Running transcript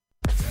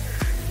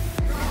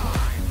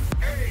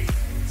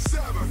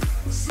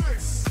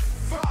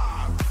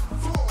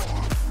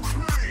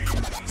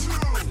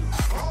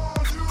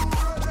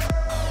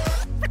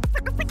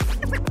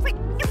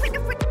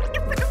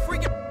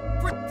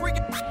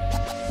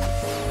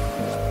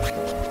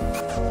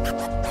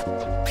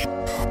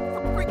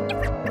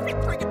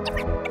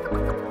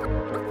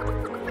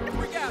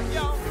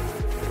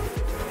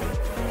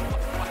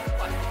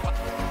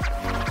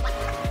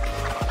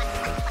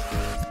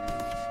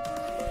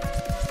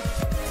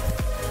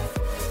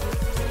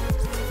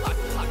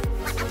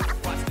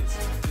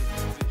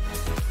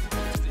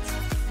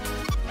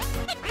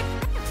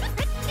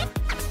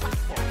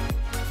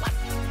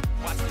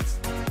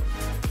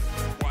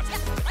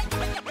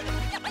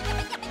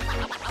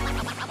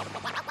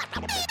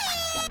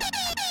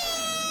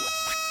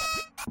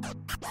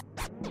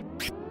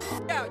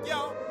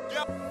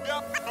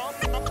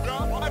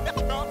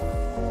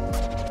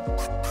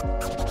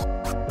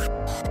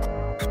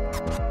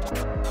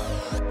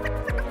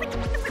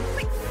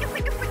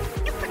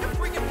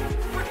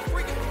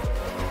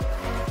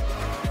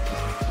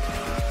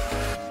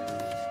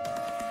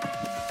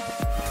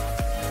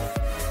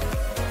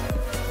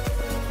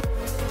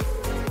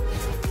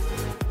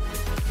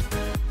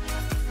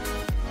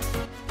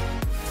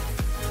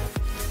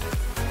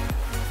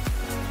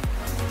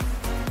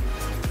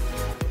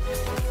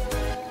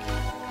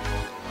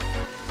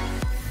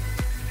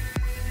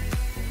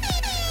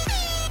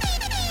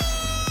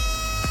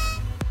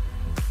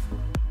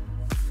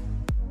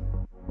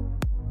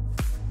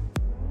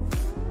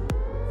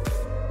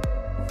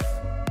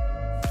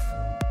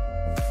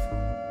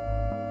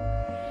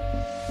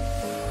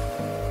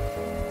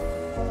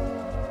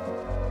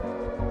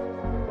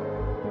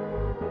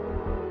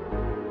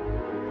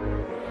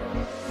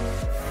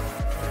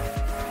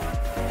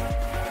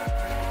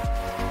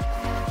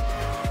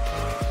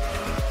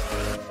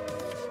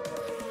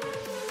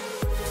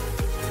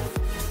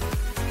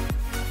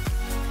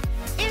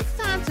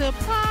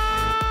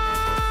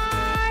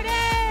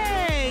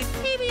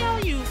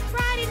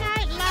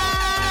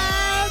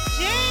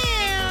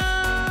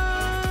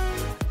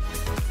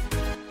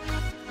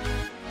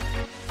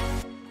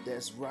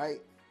right?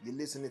 You're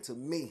listening to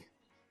me,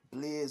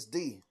 Blizz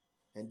D,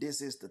 and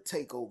this is the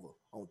Takeover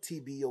on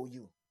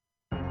TBOU.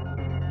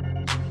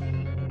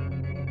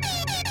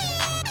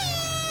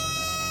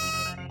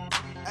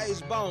 Hey,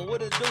 Bone,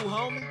 what it do,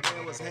 homie?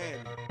 Man, what's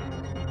happening?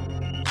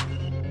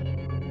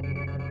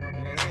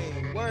 Man, I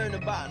ain't worrying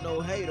about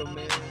no hater,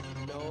 man.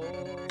 No.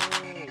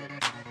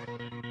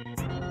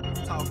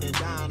 Talking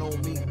down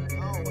on me.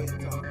 Always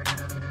talking.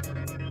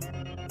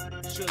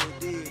 Shoulda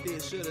did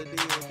this, shoulda did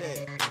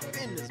that.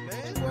 Business,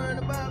 man. Worrying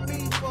about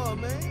me for,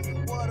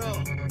 man. What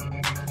up?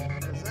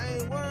 Cause I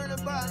ain't worrying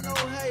about no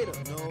hater.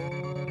 No.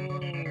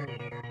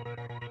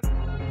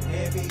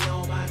 Heavy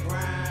on my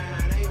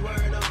grind. Ain't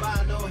worrying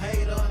about no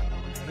hater.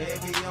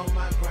 Heavy on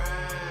my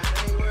grind,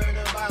 ain't worried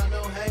about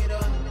no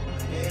hater.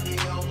 Heavy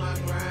on my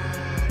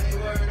grind, ain't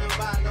worried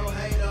about no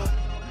hater.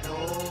 No,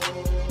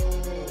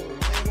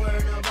 ain't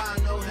worried about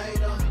no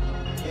hater.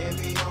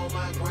 Heavy on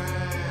my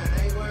grind,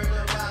 ain't worried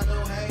about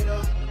no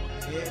hater.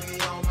 Heavy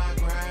on my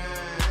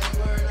grind, ain't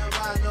worried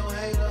about no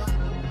hater.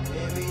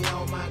 Heavy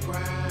on my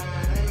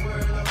grind, ain't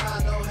worried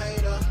about no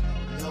hater.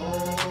 No,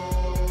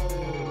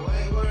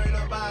 ain't worried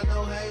about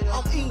no hater.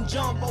 I'm eating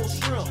jumbo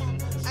shrimp,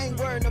 ain't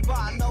worried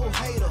about no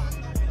hater.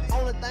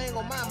 Only thing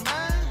on my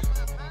mind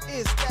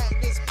is stack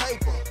this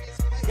paper.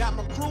 Got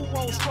my crew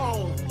on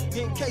strong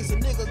in case a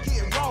nigga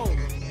get wrong.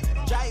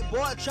 J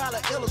boy try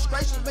to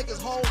illustrations, make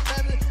his whole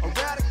family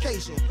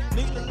eradication.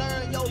 Need to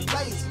learn your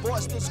place,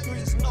 boys the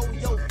streets know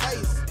your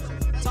face.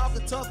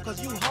 Talking tough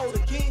cause you hold a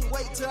king,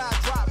 wait till I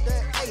drop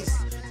that ace.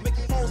 Make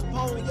you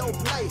postpone your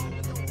play,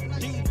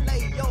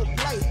 delay your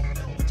play.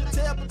 Put your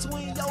tail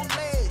between your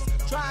legs,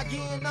 try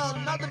again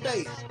another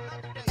day.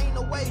 Ain't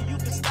no way you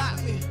can stop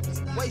me.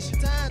 Waste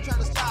your time trying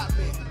to stop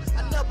me.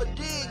 I never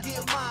did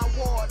get my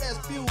award. That's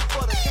few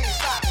for the can't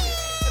stop me.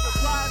 Every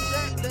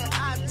project that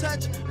I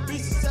touch be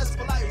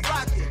successful like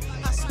rocket.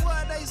 I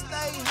swear they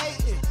stay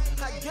hating.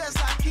 I guess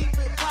I keep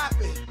it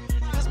popping.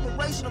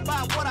 Inspiration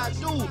about what I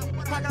do.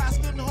 Crocodile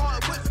spitting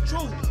hard with the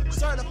truth.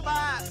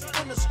 Certified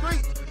in the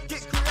street.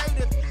 Get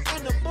creative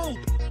in the booth.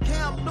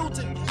 Cam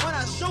Newton when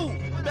I shoot.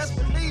 Best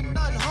believe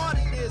nothing hard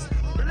in this.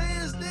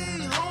 Blizz D,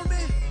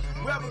 homie.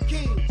 Rebel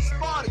King,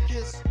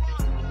 Spartacus.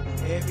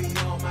 Heavy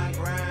on my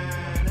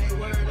grind, ain't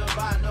worried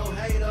about no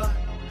hater.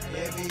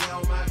 Heavy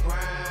on my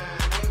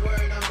grind, ain't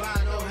worried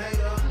about no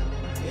hater.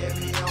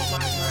 Heavy on my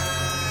grind,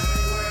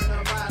 ain't worried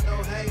about no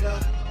hater.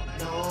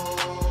 No,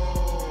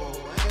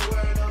 ain't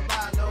worried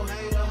about no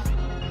hater.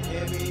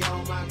 Heavy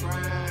on my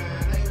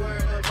grind, ain't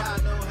worried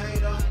about no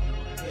hater.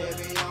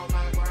 Heavy on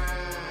my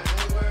grind,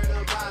 ain't worried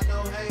about no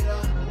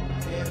hater.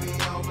 Heavy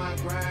on my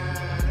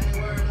grind, ain't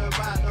worried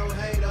about no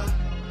hater.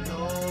 No.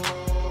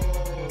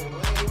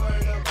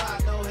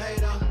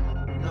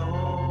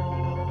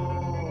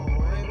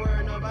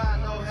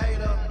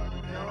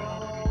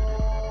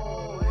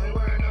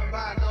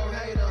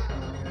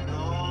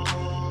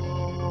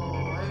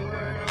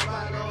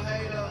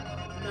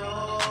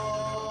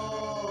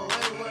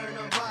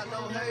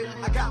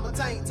 I got my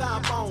tank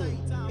top on,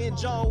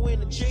 enjoying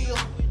the chill.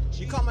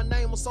 You call my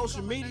name on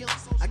social media,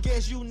 I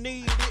guess you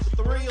need it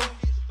thrill.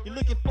 You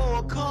looking for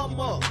a come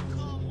up,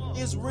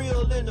 it's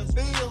real in the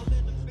field.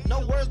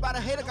 No words about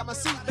a hater, got my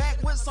seat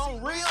back with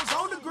some reels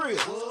on the grill.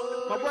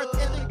 My work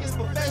ethic is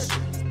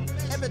profession,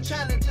 every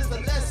challenge is a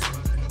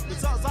lesson.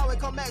 Results always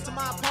come back to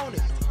my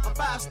opponent. I'm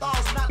 5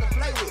 stars not to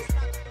play with.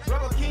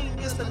 Rebel King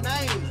is the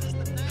name,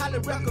 highly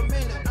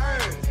recommend and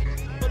earn.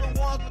 For the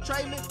ones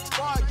betray me,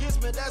 spar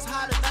against me, that's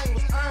how the name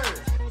was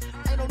earned.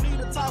 Ain't no need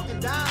of talking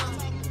down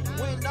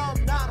when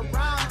I'm not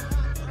around.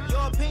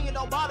 Your opinion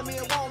don't bother me,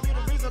 it won't be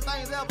the reason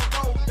things ever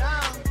go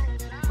down.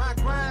 My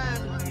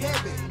grind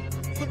heavy,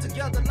 put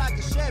together like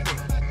a Chevy.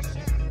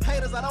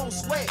 Haters I don't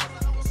sweat,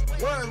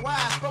 words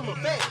wise from a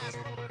vet.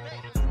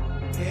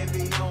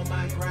 Heavy on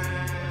my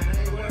grind,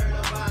 ain't worried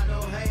about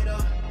no hater.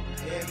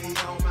 Heavy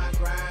on my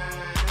grind,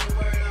 ain't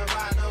worried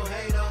about no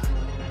hater.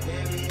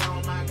 Heavy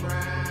on my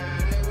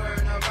grind, ain't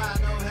worried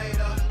about no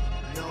hater.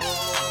 No,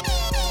 ain't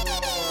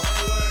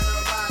worried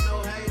about no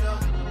hater.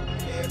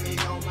 Heavy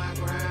on my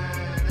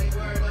grind, ain't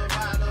worried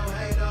about no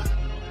hater.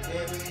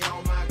 Heavy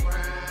on my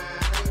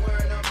grind, ain't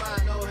worried about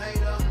no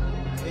hater.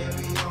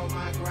 Heavy on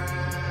my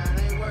grind,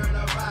 ain't worried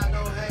about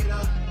no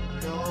hater.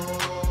 No,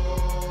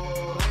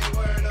 ain't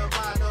worried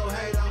about no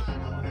hater.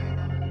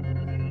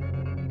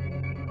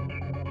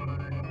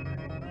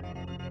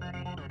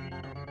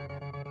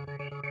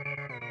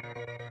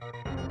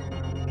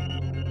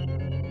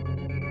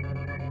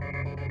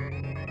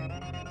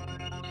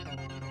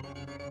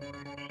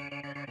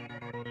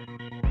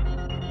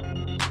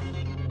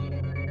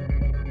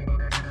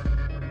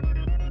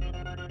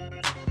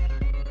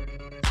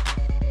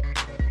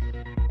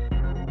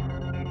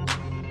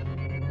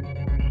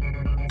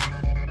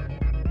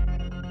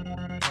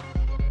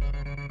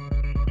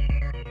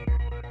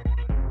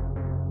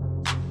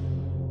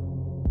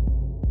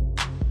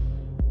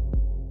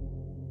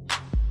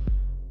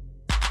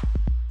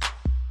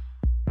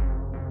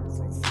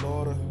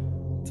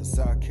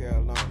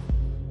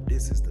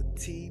 This is the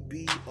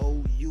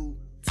TBOU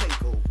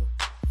Takeover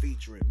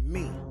featuring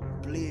me,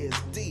 Blizz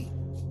D.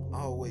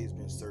 always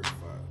been certified.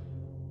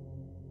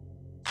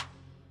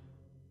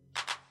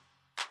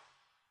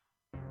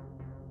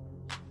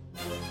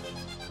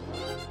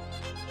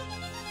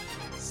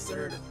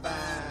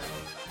 Certified.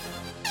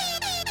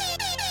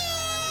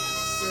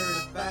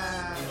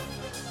 Certified.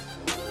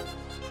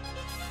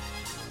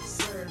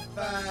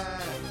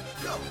 Certified.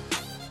 Go,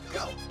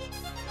 go,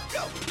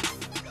 go.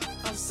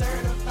 I'm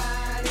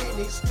certified in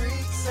these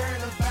streets,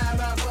 certified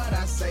by what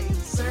I say.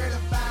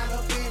 Certified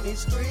up in these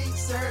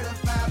streets,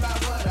 certified by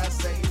what I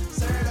say.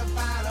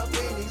 Certified up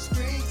in these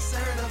streets,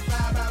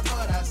 certified by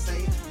what I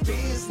say.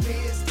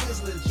 Business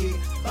is legit,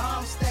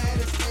 boss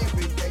status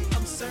every day.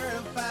 I'm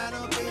certified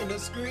up in the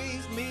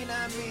streets, mean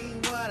I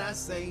mean what I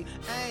say.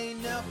 I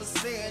ain't never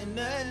said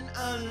nothing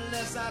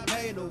unless I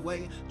pay the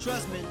way.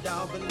 Trust me,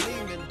 dawg,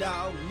 believe me,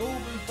 dawg.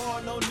 Moving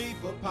forward, no need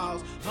for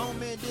pause.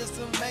 Homie, this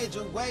a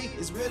major way.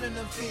 It's real in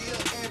the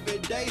field every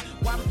day.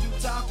 Why would you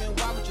talk and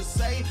why would you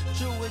say?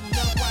 True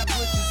enough, why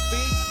would you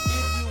speak?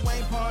 If you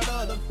ain't part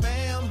of the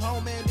fam,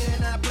 homie,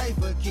 then I play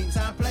for keeps.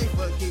 I play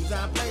for keeps,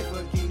 I play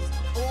for keeps.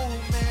 Ooh,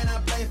 man, I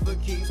play for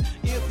keeps.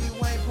 If you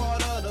ain't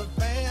part of the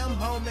fam,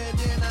 homie,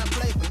 then I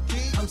play for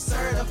keeps. I'm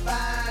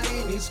certified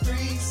in these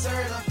streets,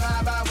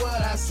 certified by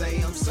what I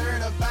say. I'm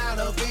certified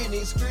up in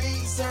these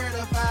streets,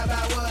 certified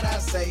by what I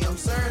say. I'm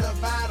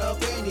certified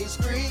up in these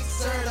streets,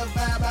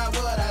 certified by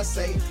what I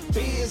say.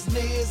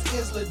 Business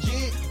is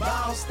legit,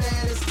 boss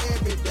status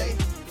every day.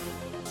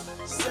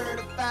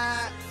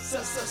 Certified,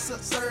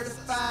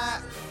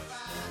 certified,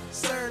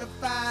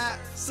 certified,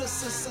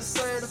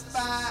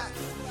 certified.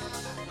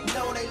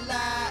 No, they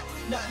lied,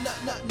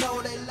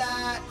 no, they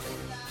lied.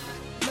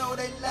 No,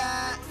 they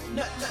lied,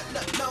 no,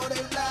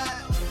 they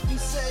lied. You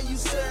say you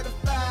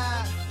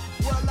certified,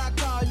 well, I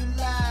call you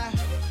lie.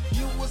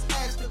 You was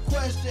asked a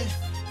question,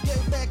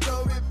 gave back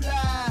a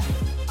reply.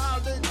 All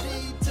the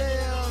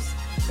details,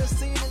 the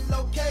scene and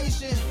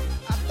location.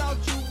 I thought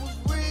you was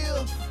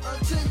real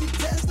until you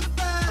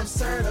testified. I'm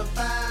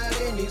certified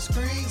in these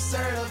streets,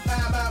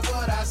 certified by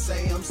what I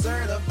say. I'm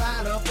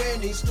certified up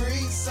in these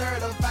streets,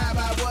 certified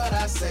by what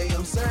I say.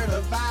 I'm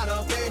certified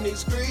up in these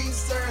streets,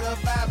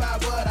 certified by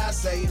what I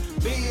say.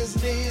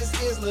 Business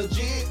is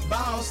legit,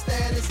 boss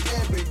status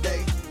every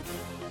day.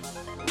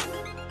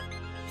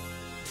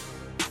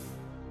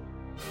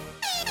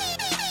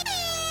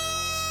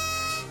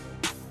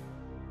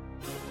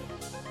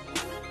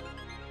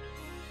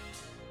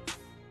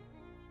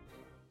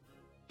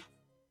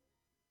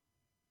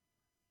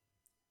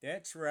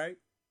 That's right.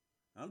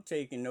 I'm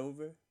taking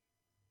over,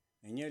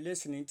 and you're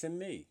listening to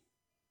me,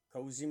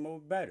 Cozy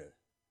Mobetta,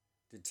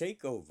 the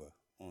takeover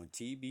on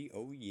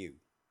TBOU. You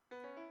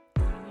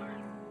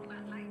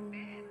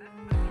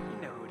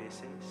know who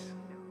this is.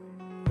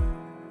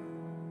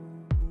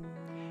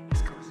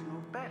 It's Cozy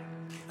Mobetta.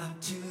 I'm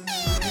too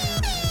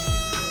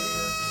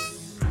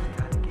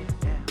Gotta get it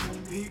down.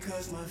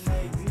 because my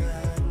faith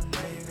got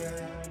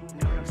bigger. You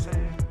know what I'm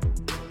saying?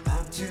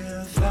 I'm too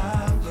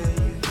fly for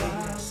you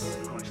haters.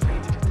 Going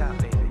straight to the top,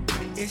 baby.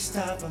 It's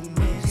time for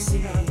me to see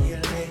you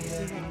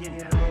later.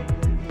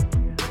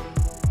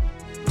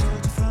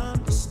 Told you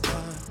from the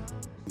start,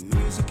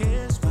 music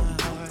is my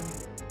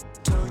heart.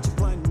 Told you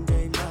one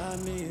day my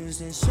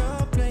music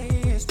sure play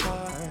its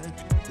part.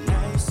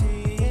 Now you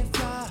see it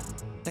fly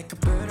like a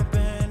bird up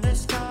in the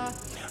sky.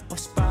 On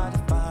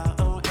Spotify,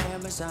 on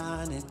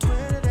Amazon, and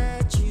Twitter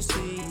that you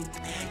see.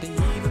 They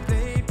even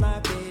played my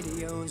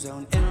videos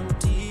on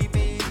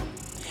MTV.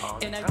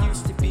 And I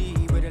used to be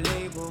with a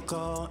label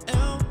called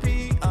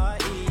LPRE.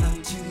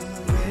 I'm too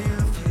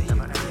real for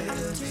you, I'm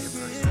too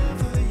real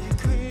for you,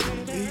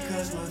 critics.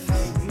 Because my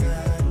fame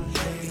gotten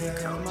bigger.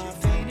 My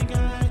fame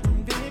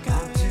gotten bigger.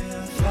 I'm too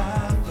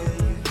fly for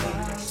you,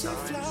 haters.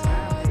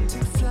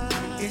 Too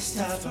fly. It's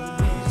time for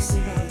me to see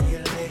you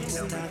later. It's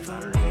time for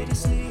me to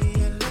see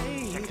you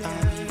later.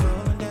 I'm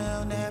rolling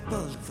down that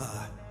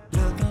boulevard,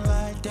 looking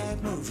like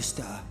that movie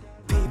star.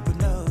 People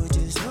know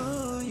just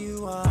who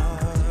you are.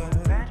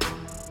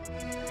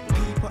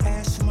 People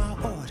ask for my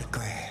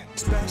autograph,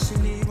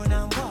 especially when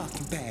I'm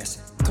walking past.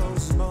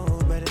 Cozy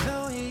Mobetta,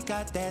 know he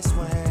got that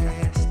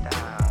swag.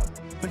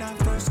 When I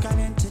first got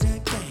into the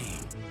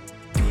game,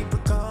 people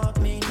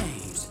called me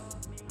names.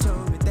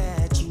 Told me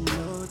that you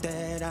know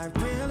that I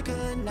really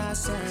could not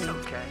sing.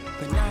 Okay.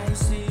 But now you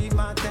see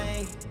my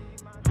thing,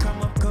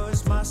 come up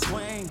cause my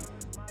swing.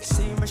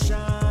 See my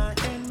shine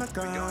and my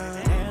grind,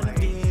 and I'm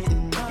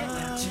getting mine.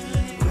 I'm too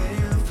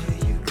real for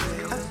you,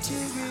 critics. I'm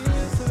too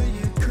real for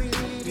you,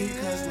 critics.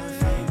 Because my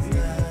fame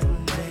gotten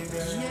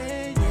bigger.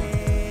 Yeah,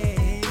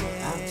 yeah,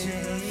 yeah. I'm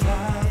too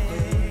fly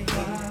for you,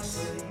 haters.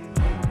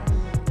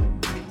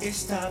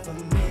 It's time for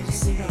me to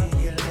see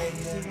you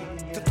later.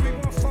 The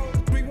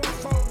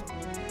 314,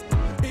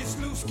 it's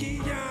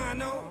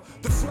Luciano,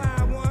 the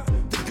fly one,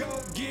 the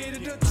go-getter,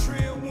 the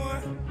trill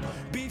one.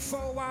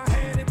 Before I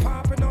had it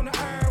popping on the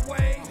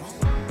airway,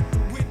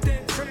 with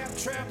that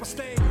trap, I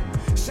stayed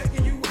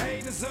shaking you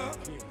haters up.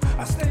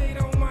 I stayed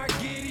on my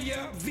giddy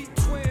up,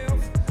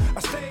 V12. I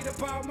stayed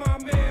about my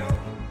mail.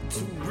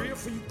 Too real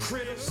for you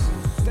critters,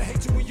 they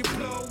hate you when you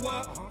blow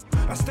up.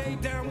 I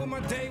stayed down with my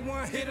day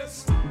one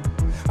hitters.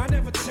 I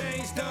never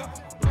changed up.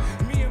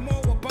 Me and Mo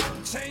about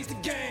to change the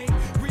game.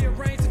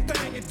 Rearrange the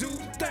thing and do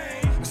the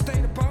thing. I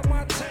stayed about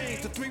my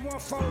change. The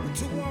 314, the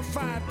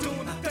 215,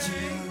 doing the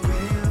thing.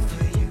 Real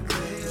for you,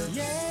 girl.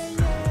 Yeah.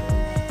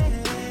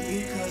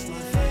 Because my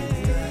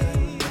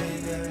favorite,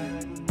 baby.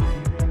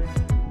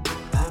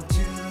 I'm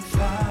too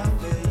fly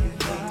for you,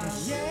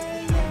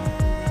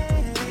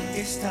 yeah.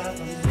 It's time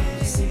for me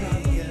to see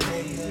you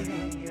later.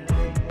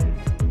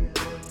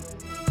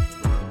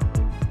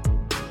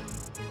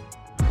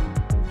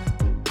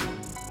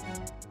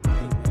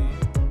 Hey man,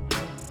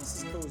 this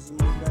is Cozy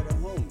Mobetta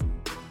home.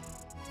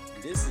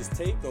 This is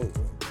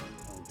Takeover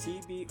on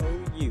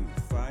TBOU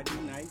Friday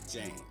Night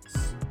Jams.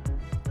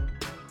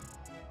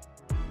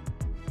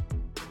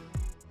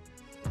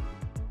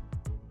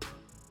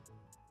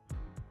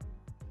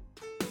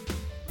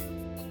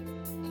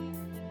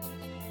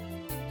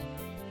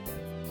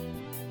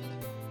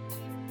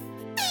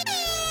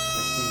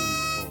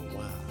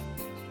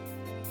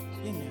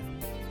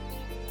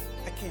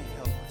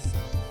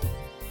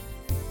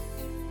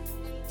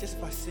 Just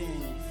by seeing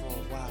you for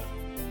a while,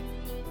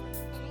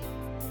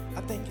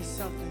 I think it's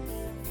something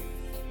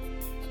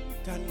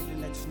that I need to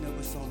let you know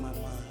what's on my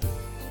mind.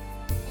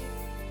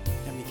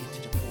 Let me get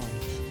to the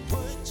point.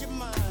 Would you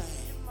mind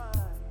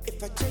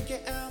if I take you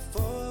out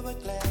for a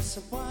glass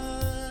of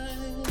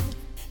wine?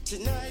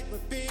 Tonight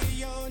would be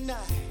your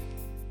night.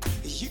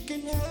 You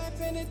can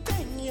have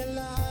anything you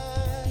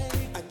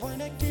like. I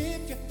wanna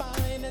give you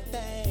finer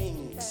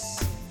things,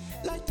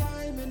 like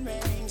diamond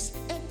rings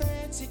and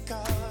fancy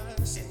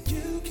cars. And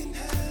you can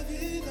have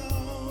it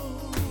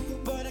all,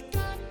 but I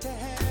got to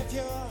have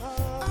your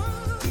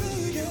heart. Do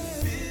you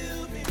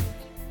feel me?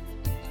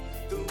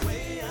 The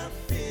way I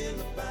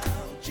feel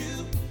about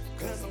you.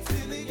 'Cause I'm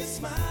feeling your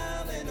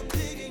smile and I'm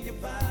digging your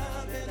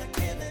vibe, and I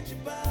can't let you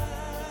by.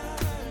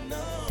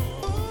 No.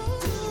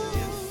 Do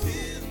you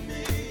feel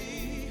me?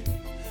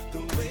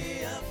 The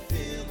way I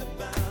feel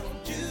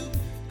about you.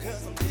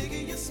 'Cause I'm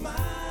digging your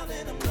smile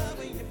and I'm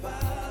loving your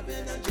vibe,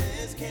 and I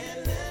just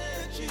can't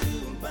let you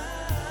by.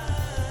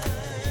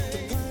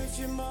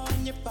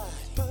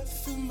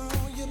 Perfume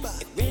on your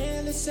body, it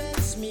really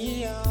sets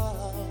me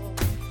off.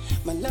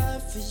 My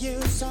love for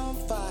you's on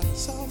fire,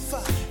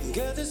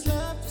 Girl, this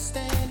love is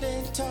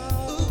standing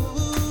tall.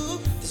 Ooh,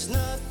 there's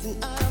nothing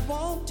I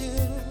won't do.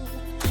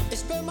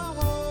 It's been my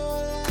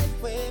whole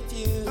life with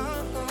you.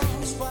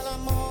 It's while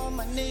I'm on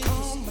my knees,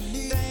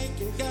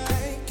 thanking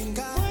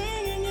God,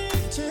 bringing you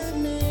to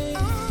me.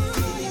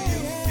 Do you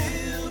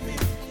feel me?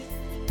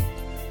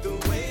 The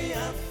way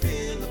I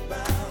feel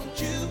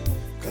about you.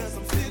 'Cause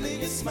I'm feeling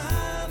your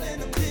smile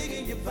and I'm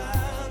digging your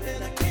vibe,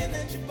 and I can't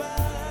let you by.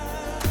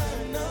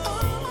 No.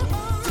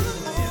 Do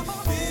you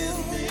feel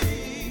me?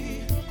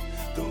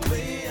 The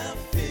way I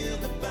feel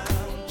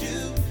about you.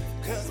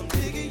 'Cause I'm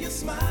digging your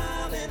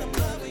smile and I'm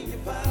loving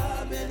your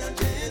vibe, and I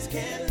just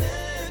can't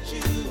let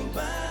you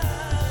by.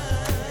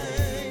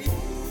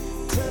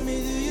 Tell me,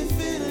 do you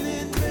feel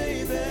it,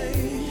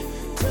 baby?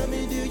 Tell me,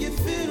 do you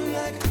feel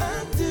like I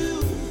do?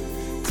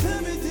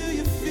 Tell me, do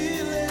you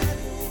feel it?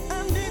 I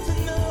need to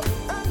know,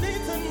 I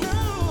need to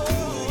know.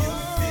 Do you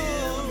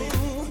feel me?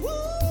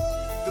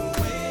 The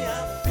way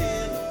I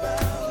feel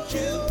about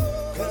you.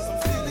 'Cause I'm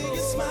feeling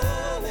your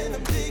smile and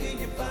I'm digging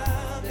your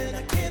vibe, and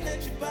I can't let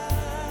you by.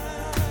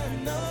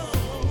 No.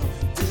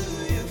 Do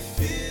you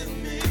feel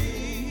me?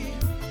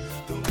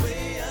 The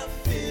way I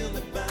feel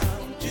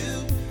about you.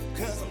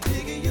 'Cause I'm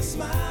digging your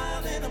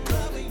smile and I'm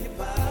loving your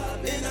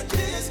vibe, and I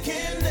just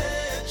can't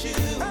let you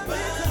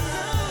by.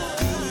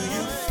 Do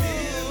you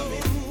feel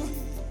me?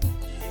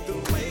 The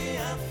way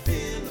I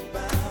feel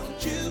about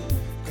you.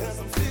 'Cause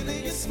I'm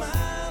feeling your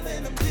smile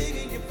and I'm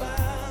digging your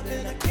vibe,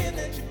 and I can't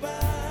let you by.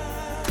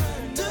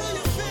 Do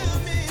you feel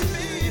me,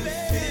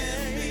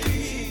 baby?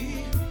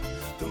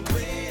 The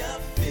way I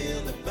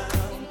feel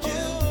about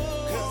you.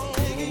 'Cause I'm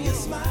digging your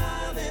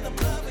smile and I'm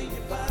loving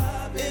your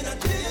vibe, and I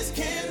just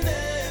can't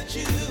let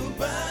you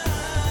by.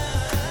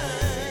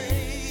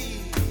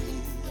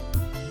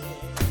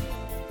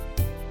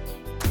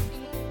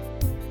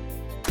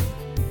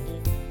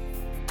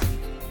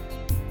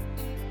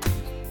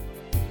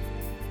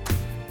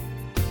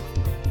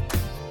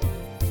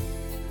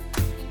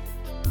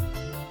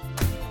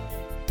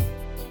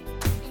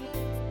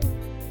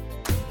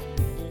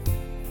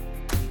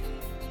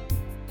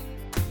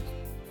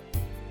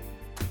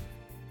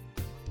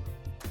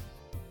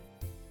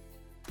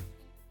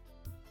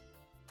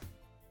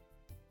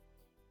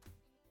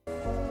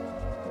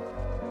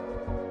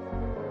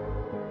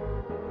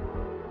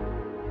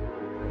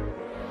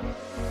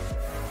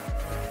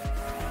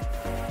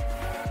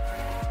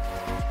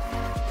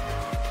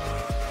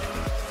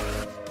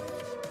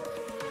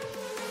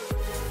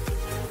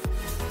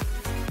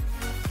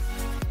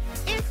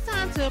 It's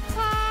time to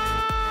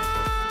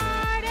party!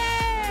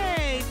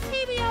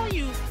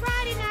 TBOU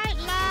Friday Night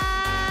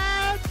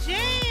Live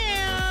Jam!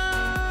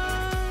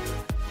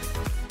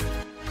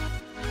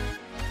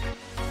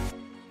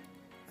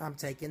 I'm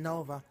taking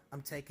over.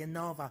 I'm taking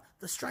over.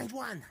 The strange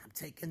one. I'm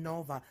taking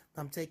over.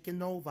 I'm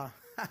taking over.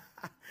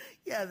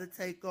 Yeah, the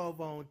takeover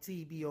on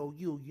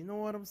TBOU. You know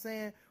what I'm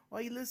saying?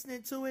 Are you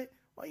listening to it?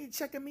 Are you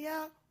checking me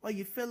out? Are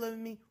you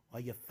feeling me? Are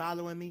you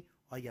following me?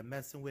 Are you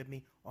messing with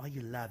me? Are you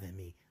loving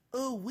me?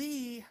 Ooh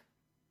wee.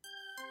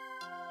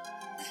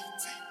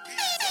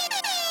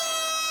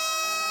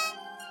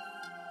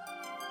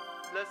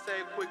 Let's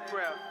say a quick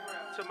prayer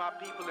to my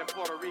people in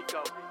Puerto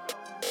Rico.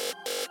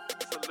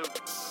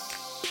 Salute.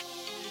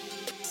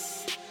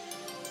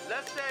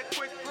 Let's say a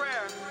quick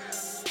prayer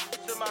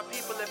to my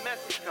people in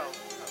Mexico.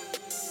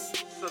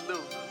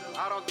 Salute.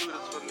 I don't do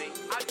this for me.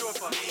 I do it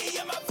for me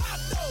and my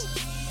vato.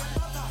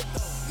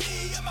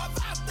 Me and my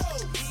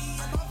vato. Me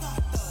and my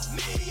vato.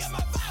 Me and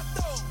my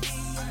vato.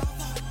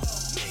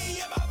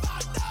 Me and my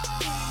vato.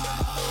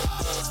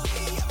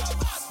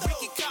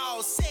 Ricky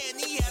called saying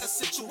he had a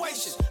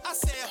situation. I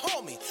said,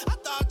 homie, I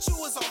thought you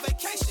was on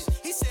vacation.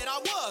 He said I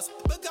was,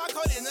 but got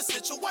caught in a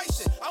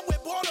situation. I'm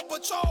with Border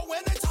Patrol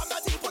when they talk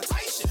about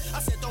deportation. I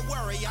said, don't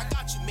worry, I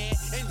got you, man.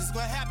 Anything's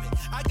gonna happen.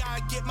 I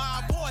gotta get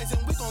my boys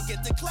and we gonna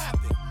get to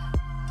clapping.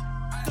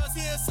 Cause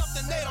here's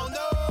something they don't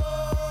know.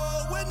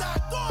 We're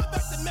not going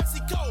back to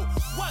Mexico.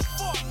 What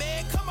for,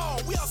 man? Come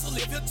on, we also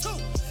live here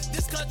too.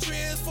 This country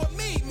is for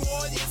me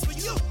more than it's for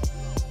you.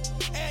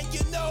 And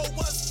you know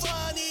what's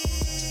funny?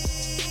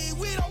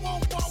 We don't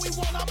want war, we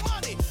want our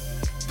money.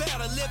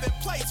 Better live in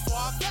place for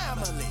our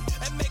family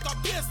and make our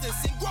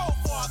business and grow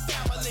for our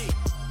family.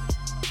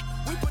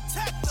 We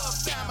protect the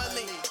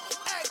family.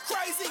 Act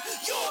crazy,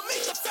 you'll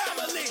meet the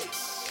family.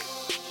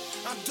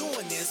 I'm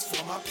doing this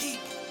for my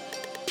people.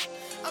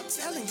 I'm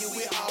telling you,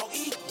 we're all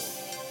equal.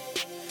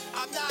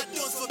 I'm not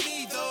doing this for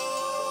me,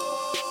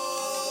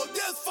 though.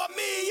 This for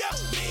me, yeah.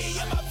 Me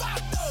and my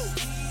vato.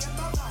 Me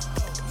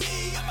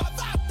and my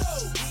vato.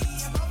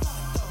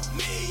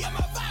 Me and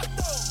my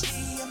vato.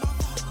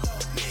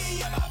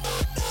 Me and my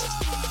vato.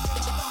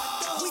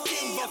 We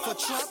didn't vote for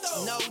Trump.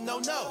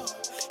 No.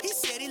 He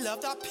said he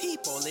loved our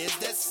people. Is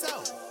that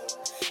so?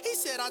 He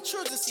said our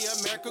children see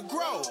America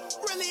grow.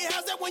 Really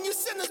has that when you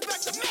send us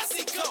back to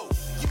Mexico.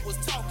 You was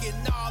talking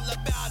all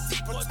about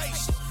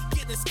deportation,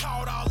 getting us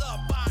caught all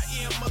up by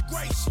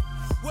immigration.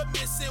 We're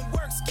missing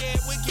work,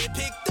 scared we get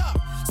picked up.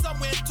 Some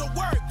went to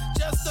work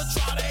just to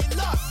try their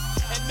luck.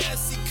 And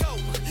Mexico,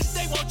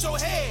 they want your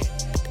head.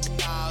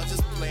 Nah,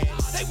 just playing.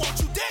 They want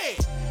you dead.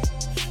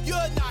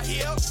 You're not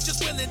here,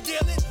 just willing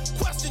dealing.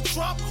 Question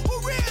Trump, who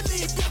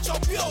really built your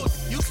building?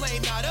 You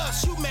claim not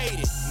us, you made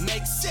it.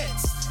 Makes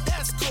sense.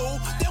 That's cool,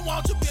 then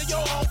why don't you build your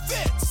own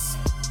fence?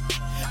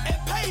 And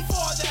pay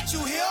for that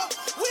you here.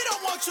 We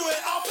don't want you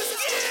in office,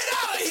 get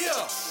out of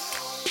here.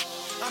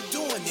 I'm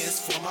doing this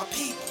for my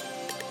people.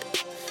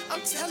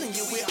 I'm telling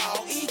you, we're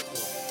all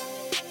equal.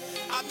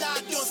 I'm not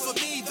doing this for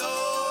me,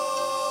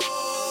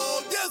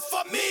 though. This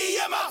for me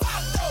and my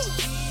vato.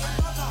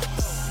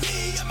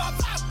 Me and my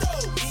vato.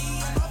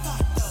 Me and my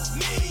vato.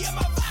 Me and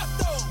my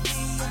vato.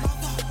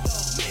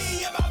 Me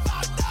and my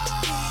vato.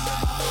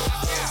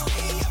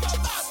 Me and my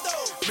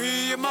vato.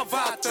 Me and my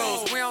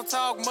vatos, we don't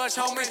talk much,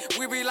 homie.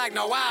 We be like,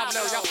 no, I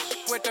blow. Yo,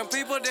 with them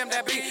people, them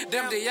that be,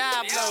 them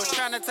Diablos.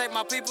 Trying to take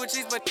my people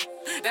cheese, but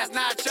that's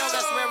not yo.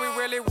 That's where we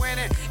really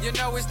winning. You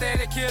know we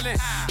steady killing.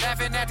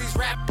 Laughing at these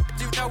rap,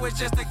 you know it's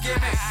just a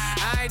gimmick.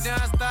 I ain't done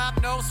stop,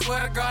 no,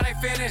 swear to God, ain't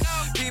finished.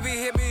 PB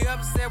hit me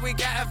up, said we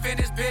got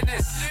unfinished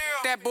business.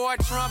 That boy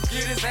Trump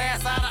get his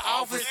ass out of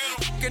office.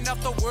 Fucking up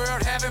the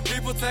world, having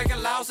people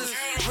taking losses.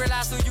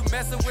 Realize who you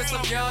messing with,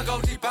 some young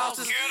OG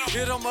bosses.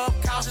 Hit them up,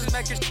 cautious,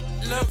 making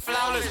look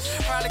flawless.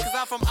 Probably cause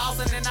I'm from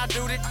Austin and I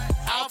do it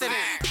often.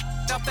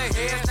 Up their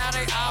heads, now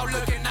they all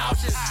looking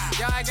nauseous.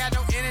 Y'all ain't got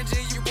no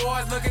energy, you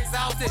boys look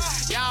exhausted.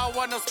 Y'all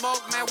want no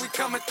smoke, man, we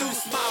coming through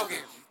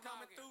smoking.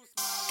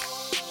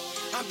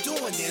 I'm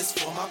doing this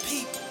for my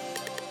people.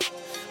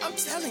 I'm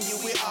telling you,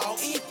 we're all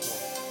equal.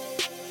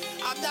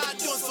 I'm not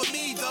doing this for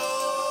me,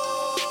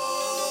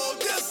 though.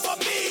 This for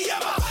me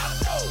and my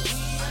vato.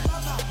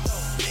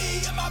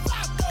 Me and my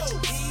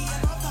vato. Me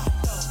and my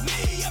vato.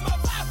 Me and my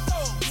vato.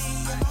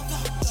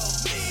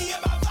 Me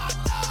and my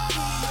vato.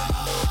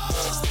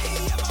 Me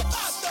and my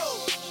vato.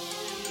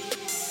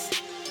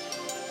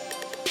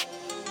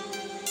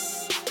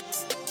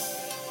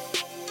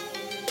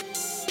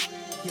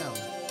 Yo,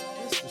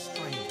 this is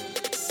Stranger.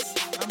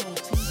 I'm on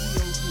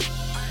TBOU,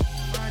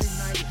 Friday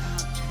Night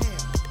Hot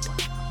Jam.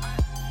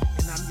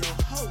 And I'm your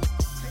host,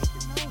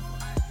 taking over,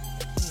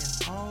 playing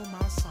all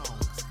my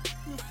songs.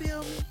 You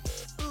feel me?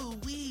 Ooh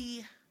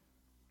wee.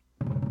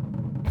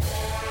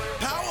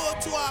 Power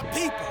to our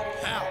people.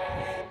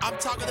 I'm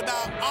talking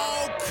about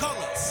all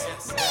colors.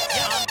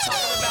 I'm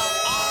talking about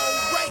all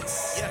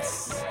race.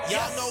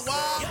 Y'all know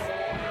why?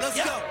 Let's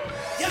go.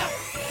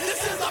 This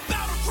is a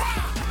battle cry.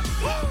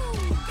 Woo!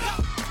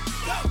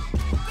 Go.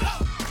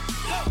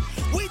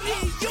 We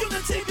need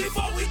unity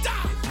before we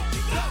die.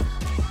 Go.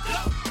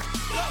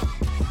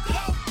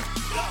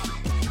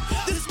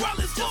 This world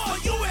is for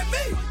you and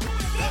me.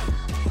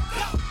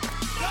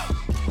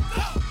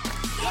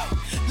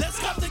 Let's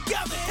come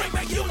together, bring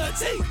back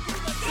unity.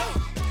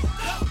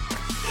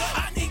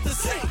 I need to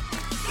see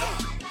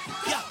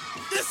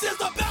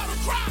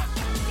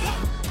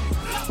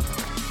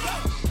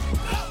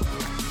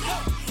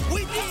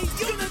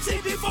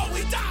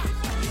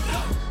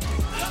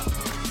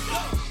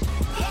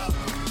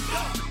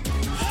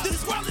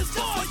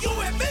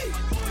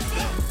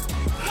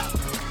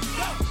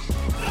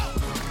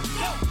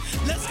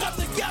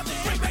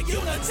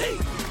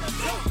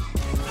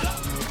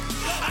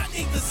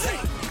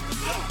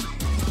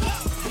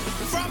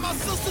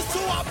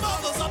our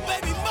mothers, our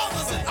baby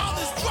mothers, and all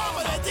this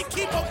drama that they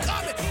keep on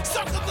coming,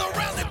 circling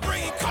around and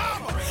bringing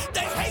karma.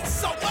 They hate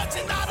so much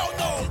and I don't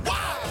know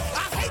why.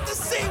 I hate to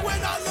see when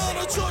our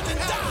little children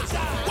die.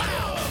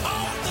 Wow,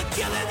 all the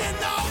killing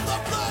and all the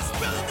blood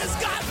spilling has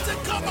got to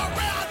come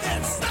around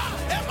and stop.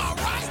 Am I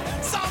right?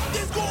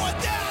 Something's going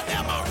down.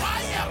 Am I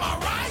right? Am I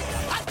right?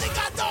 I think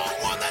I don't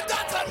wanna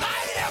die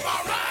tonight. Am I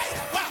right?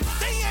 Well,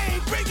 they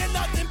ain't bringing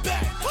nothing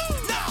back.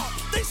 No,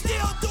 they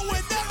still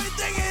doing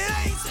everything and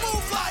it ain't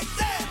smooth like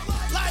that.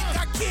 Like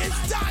our kids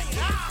dying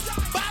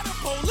by the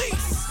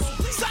police.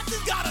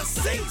 Something's gotta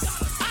cease.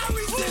 I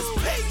resist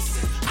peace.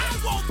 I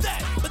want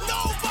that, but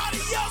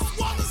nobody else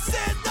wanna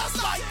send us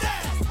like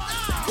that.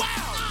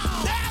 Wow,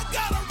 now I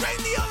gotta ring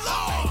the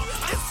alarm.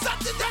 It's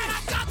something that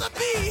I gotta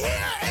be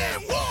here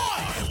and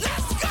warn.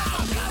 Let's go.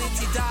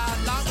 Community died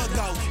long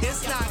ago.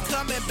 It's not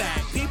coming back.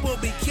 People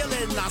be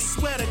killing, and I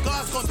swear to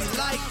God's gonna be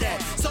like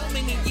that. So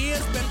many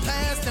years been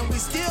passed, and we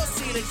still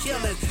see the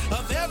killing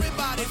of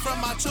everybody,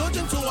 from our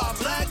children to our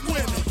black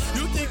women.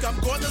 You think I'm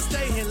gonna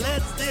stay here and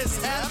let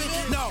this happen?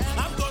 No,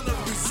 I'm gonna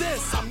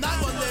resist. I'm not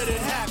gonna let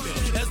it happen.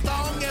 As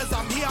long as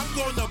I'm here, I'm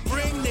gonna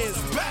bring this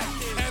back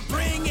and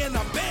bring in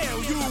a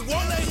band. You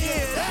wanna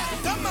hear that?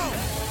 Come on.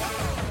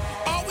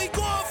 Are we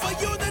going for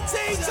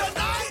unity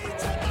tonight?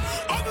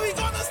 Are we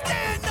gonna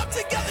stand up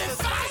together and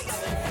fight?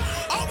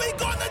 Are we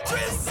gonna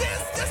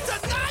resist this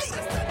tonight?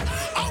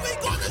 Are we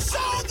gonna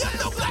show them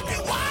the black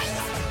and white?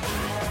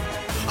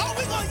 Are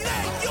we gonna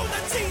let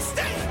unity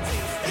stay?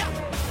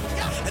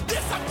 Yeah. And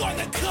this I'm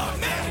gonna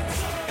come in.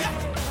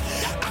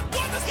 Yeah. I'm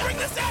gonna spring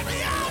this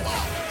every hour.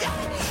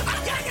 Yeah. I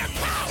got your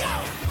power.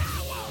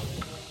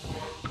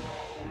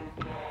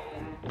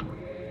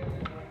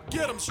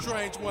 Get 'em,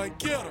 strange one,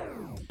 get 'em.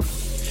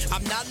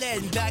 I'm not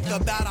letting back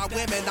about our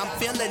women, I'm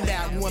feeling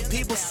that. When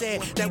people say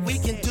that we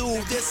can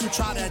do this and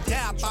try to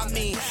adapt, I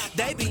mean,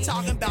 they be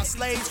talking about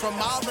slaves from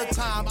all the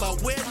time,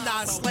 but we're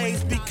not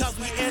slaves because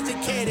we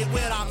educated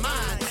with our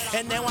mind.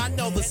 And now I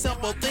know the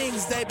simple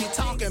things they be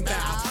talking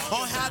about,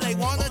 on how they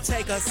wanna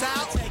take us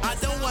out. I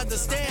don't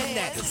understand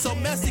that. So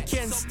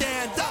Mexicans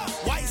stand up,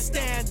 white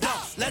stand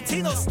up,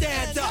 Latinos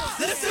stand up.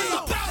 This is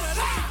about it.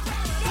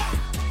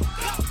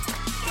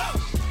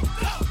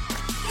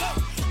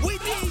 We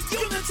need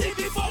unity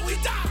before we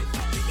die.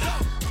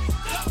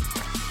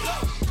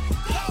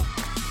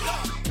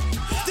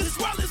 This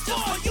world is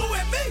for you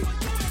and me.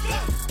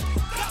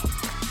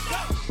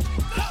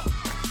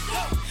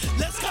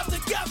 Let's come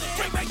together,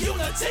 bring back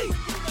unity.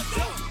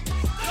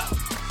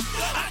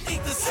 I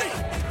need to see.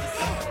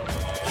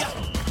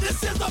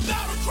 This is a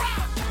battle cry.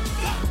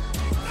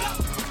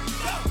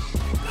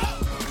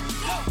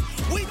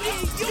 We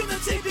need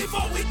unity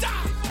before we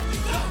die.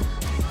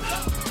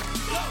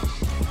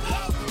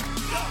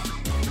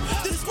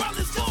 This world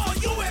is for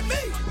you and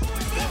me.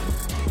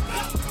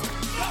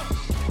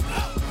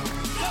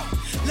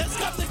 Let's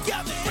come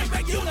together, bring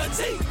back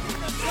unity.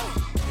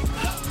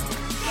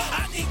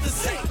 I need to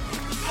see.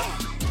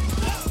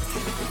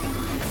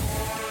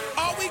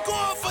 Are we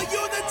going for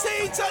unity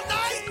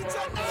tonight?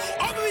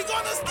 Are we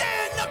gonna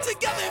stand up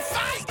together and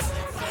fight?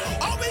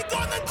 Are we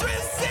gonna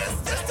resist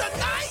this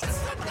tonight?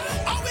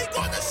 Are we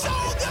gonna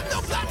show them the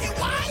black and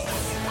white?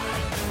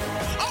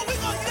 Are we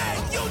gonna let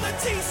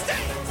unity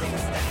stay?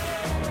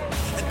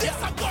 This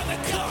I'm gonna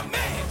come in.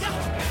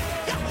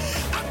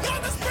 I'm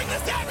gonna spring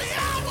this every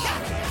hour.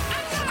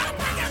 I'm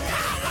bringing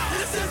power.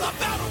 This is a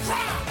battle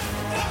cry.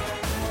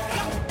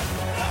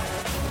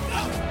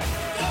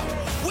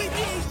 We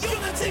need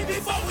unity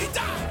before we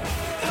die.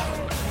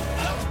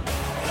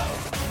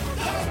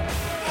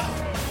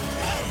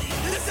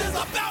 This is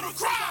a battle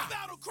cry.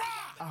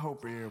 I hope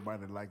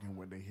everybody liking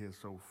what they hear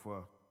so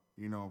far.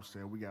 You know what I'm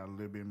saying? We got a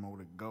little bit more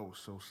to go,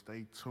 so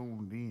stay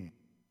tuned in.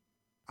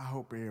 I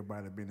hope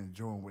everybody been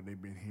enjoying what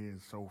they've been hearing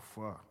so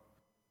far.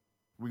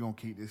 We gonna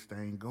keep this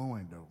thing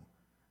going though.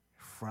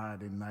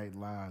 Friday Night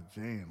Live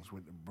Jams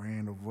with the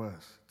brand of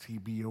us,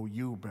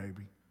 TBOU,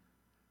 baby.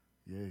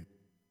 Yeah.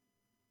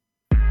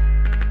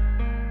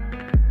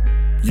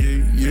 Yeah,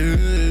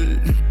 yeah.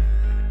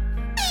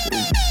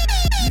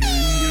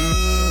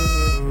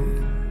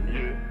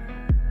 Yeah.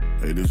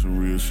 Hey, this some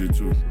real shit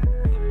too.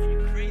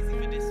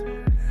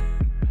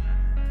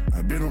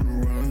 I've been on the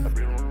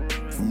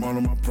run from all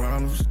of my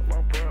problems.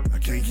 I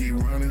can't keep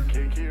running.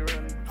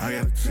 I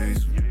gotta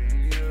chase them.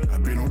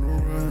 I've been on the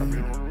run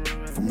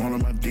from all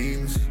of my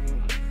demons.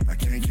 I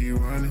can't keep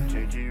running.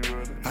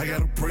 I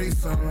gotta pray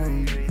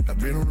some. I've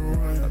been on the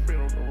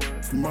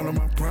run from all of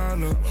my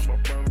problems.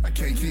 I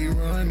can't keep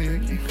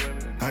running.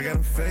 I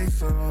gotta face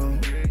some.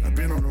 I've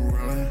been on the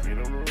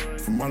run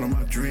from all of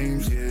my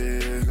dreams.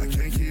 Yeah, I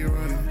can't keep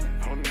running.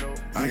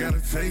 I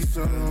gotta taste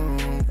some.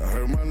 I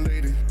heard my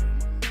lady,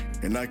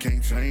 and I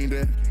can't change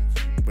that.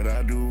 But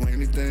I do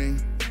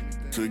anything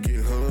to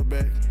get her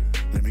back.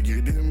 Let me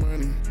get this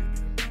money.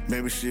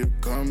 Maybe she'll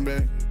come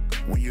back.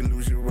 When you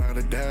lose your ride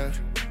or die,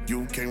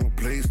 you can't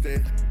replace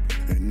that.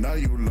 And now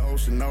you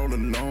lost and all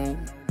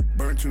alone.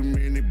 Burn too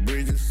many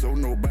bridges so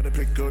nobody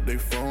pick up their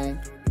phone.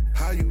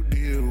 How you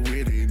deal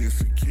with it?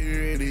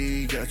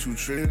 Insecurity got you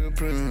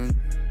tripping.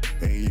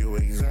 And your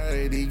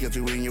anxiety got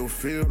you in your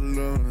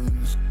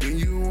feelings. Then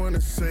you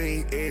wanna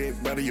say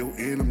everybody your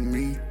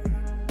enemy,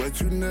 but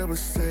you never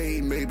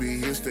say maybe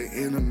it's the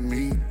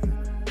enemy.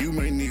 You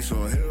may need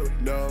some help,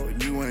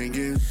 dog. You ain't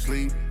getting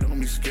sleep. Don't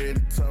be scared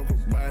to talk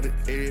about it.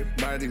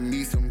 Everybody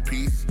needs some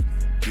peace.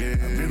 Yeah,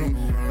 I've been on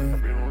the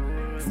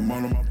run from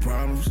all of my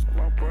problems.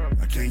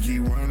 I can't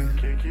keep running.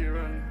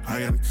 I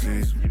gotta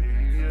chase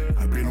them.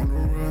 I've been on the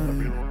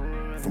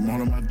run from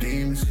all of my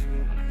demons.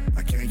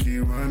 I can't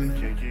keep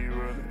running.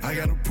 I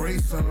gotta pray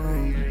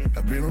some.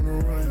 I've been on the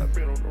run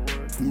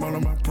from all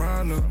of my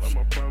problems.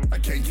 I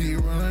can't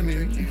keep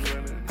running.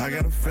 I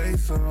gotta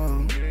face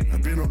some.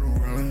 I've been on the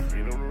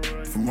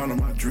run from all of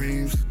my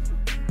dreams.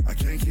 I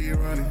can't keep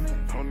running.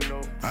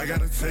 I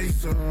gotta chase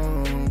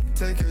some.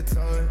 Take your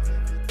time.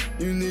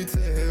 You need to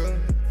heal.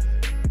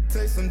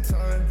 Take some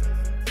time.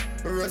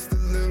 Rest a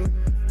little.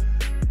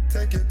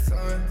 Take your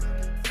time.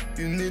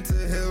 You need to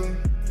heal.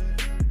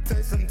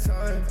 Take some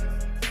time.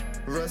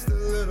 Rest a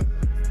little.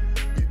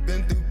 You've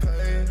been through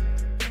pain,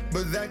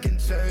 but that can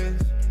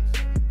change.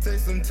 Take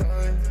some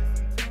time.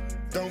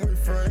 Don't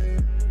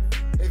refrain.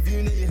 If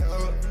you need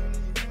help,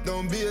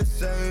 don't be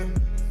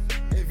ashamed.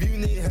 If you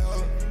need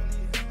help,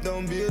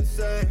 don't be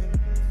ashamed.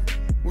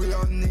 We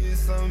all need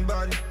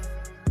somebody.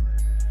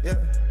 Yeah.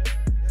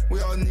 We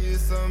all need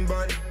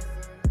somebody.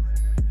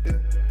 Yeah,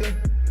 yeah.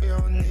 We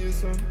all need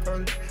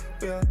somebody.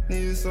 We all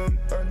need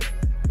somebody.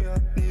 We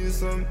all need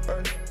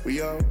somebody.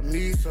 We all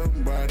need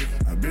somebody.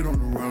 I've been on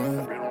the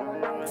run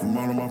from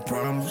all of my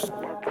problems.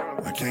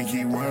 I can't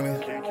keep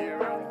running.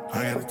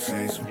 I gotta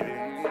chase them.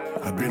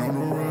 I've been on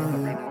the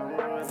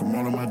run from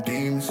all of my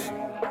demons.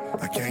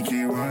 I can't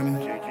keep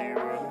running.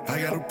 I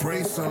gotta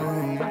pray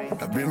some.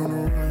 I've been on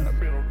the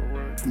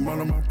run from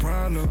all of my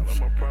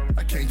problems.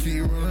 I can't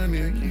keep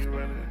running.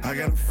 I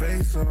gotta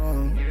face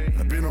some.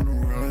 I've been on the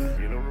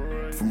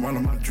run from all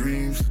of my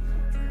dreams.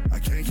 I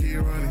can't keep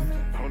running.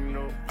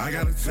 I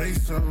gotta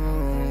chase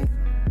some.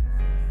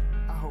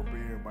 I hope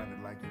everybody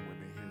like it when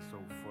they hear so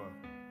far.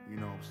 You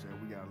know what I'm saying?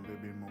 We got a little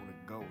bit more to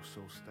go,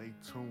 so stay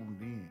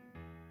tuned in.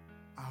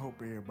 I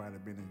hope everybody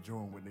been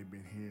enjoying what they've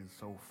been hearing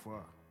so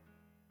far.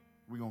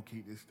 We gonna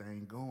keep this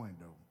thing going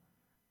though.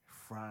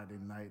 Friday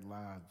Night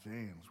Live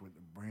Jams with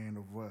the brand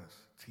of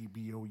us,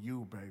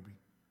 TBOU, baby.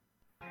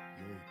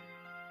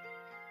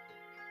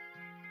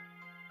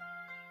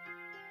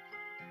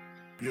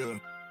 Yeah.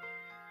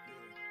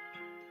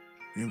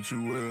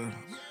 M2L.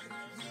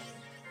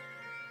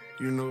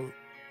 You know,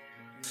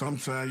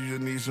 sometimes you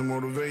just need some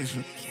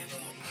motivation.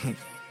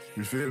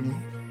 You feel me?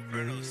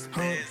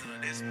 Huh?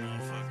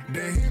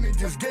 That Henny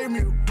just gave me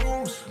a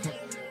boost.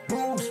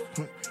 Boost.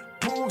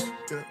 Boost.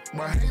 Yeah.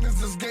 My haters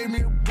just gave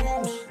me a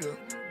boost. Yeah.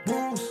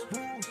 Boost.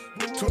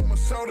 Told my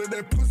shoulder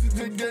that pussy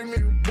just gave me a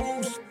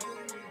boost.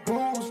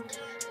 Boost.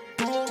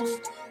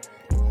 Boost.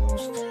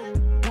 Boost.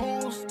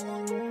 Boost.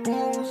 Boost.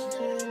 Boost.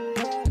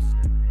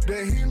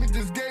 That Henny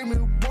just gave me a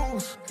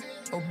boost.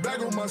 I'm back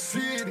on my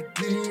shit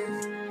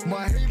again.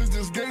 My haters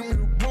just gave me a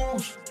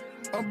boost.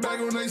 I'm back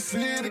on that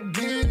shit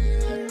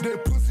again.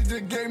 That pussy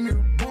just gave me a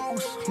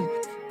boost.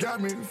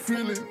 Got me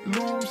feeling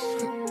loose.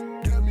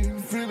 Got me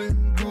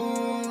feeling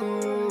good.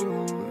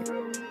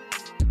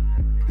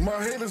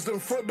 My haters done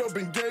fucked up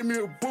and gave me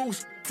a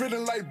boost.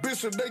 Feeling like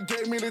Bishop, they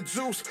gave me the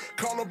juice.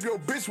 Call up your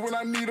bitch when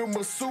I need a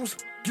masseuse.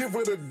 Give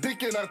her the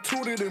dick and I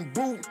toot it and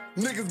boot.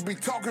 Niggas be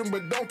talking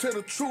but don't tell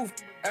the truth.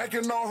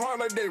 Acting all hard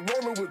like they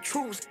rolling with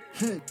troops.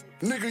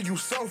 Nigga, you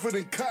softer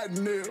than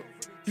Cottonelle.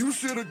 You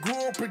should've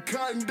grew up in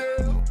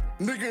Cottondale.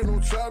 Nigga,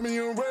 don't try me,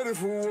 I'm ready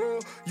for war.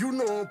 You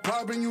know I'm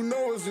popping, you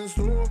know it's in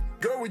store.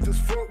 Girl, we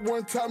just fucked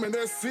one time and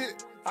that's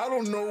it. I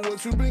don't know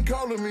what you been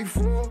calling me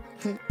for.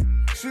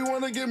 She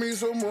wanna give me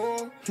some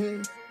more.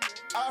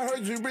 I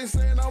heard you been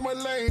saying I'm a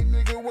lame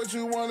nigga. What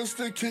you want us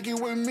to kick it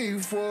with me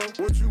for?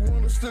 What you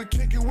want us to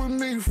kick it with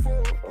me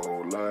for?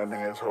 Oh, lying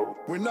asshole.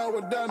 When I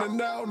was down and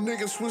out,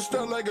 niggas switched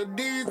up like a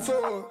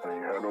detour.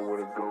 Ain't had nowhere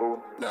to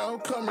go. Now I'm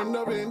coming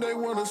up and they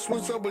wanna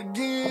switch up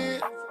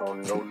again. Oh,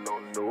 no, no,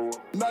 no.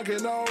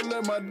 Knocking all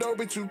at my door,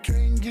 but you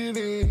can't get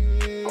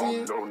in.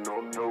 Oh, no,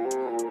 no,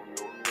 no.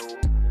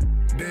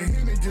 The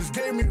Henny just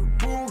gave me a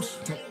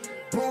boost.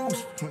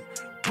 Boost.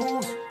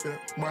 Boost. Yeah.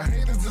 My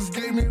haters just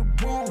gave me a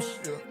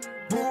boost. Yeah.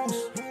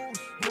 Boost.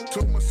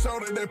 Told my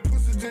shoulder that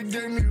pussy just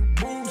gave me a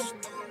boost.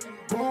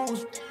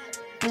 Boost.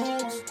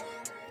 Boost.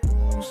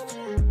 Boost.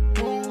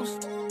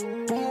 Boost.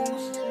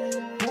 Boost.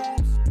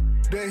 Boost.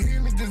 That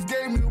Henny just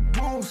gave me a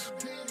boost.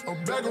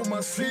 I'm back on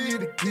my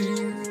shit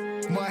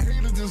again. My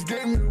haters just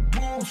gave me a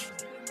boost.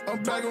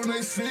 I'm back on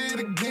that shit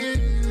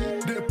again.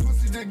 That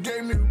pussy just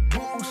gave me a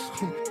boost.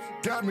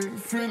 Got me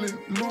feeling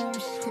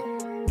loose.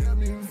 Got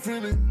me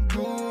feeling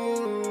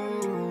good.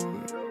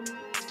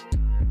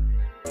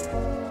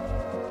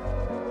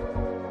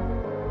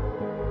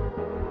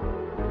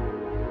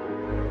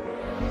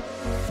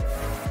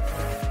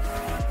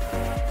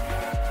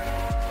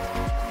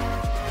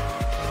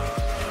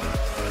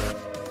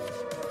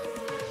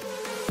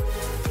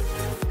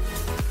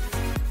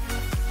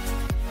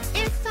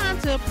 It's time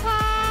to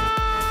party!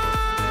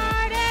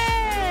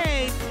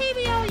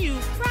 TBOU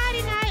Friday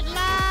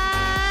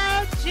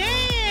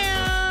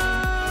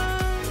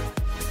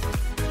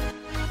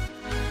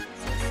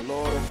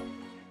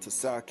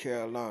South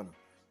Carolina.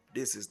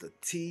 This is the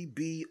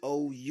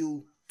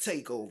TBOU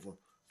takeover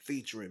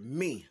featuring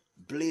me,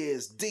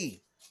 Blizz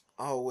D.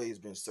 Always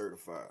been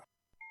certified.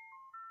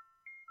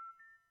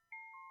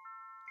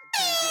 I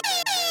can't get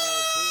no money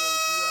and bill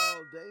with you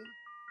all day,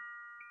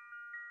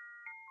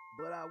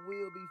 but I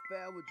will be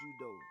fair with you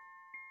though.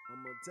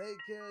 I'ma take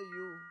care of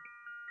you,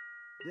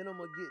 then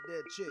I'ma get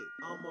that check.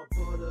 I'ma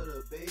put her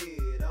to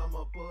bed,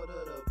 I'ma put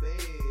her to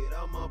bed,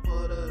 I'ma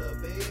put her to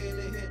bed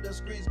and hit the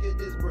streets, get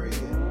this bread.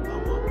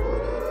 I'ma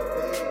put her to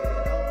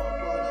bed, I'ma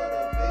put her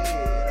to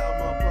bed,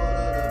 I'ma put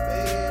her to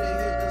bed and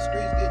hit the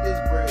streets, get this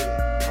bread.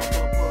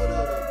 I'ma put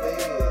her to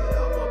bed,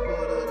 I'ma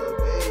put her to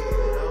bed,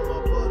 I'ma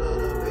put her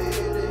to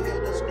bed and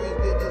hit the streets,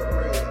 get this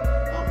bread.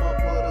 I'ma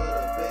put her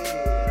to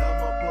bed,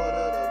 I'ma put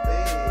her to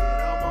bed,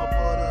 I'ma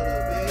put her to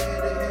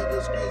bed and hit the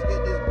streets,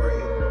 get this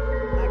bread.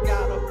 I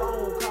got a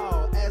phone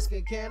call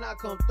asking, can I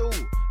come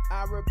through?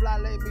 I reply,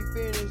 let me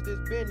finish this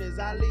business,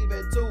 I leave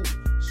at 2.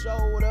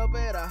 Showed up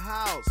at her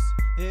house,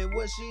 and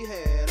what she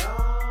had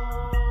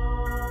on,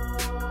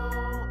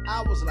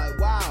 I was like,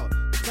 wow.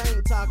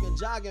 Tank talking,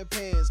 jogging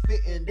pants,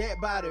 fitting that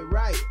body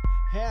right.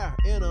 Hair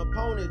in a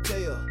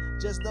ponytail,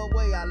 just the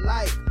way I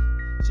like.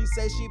 She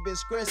say she been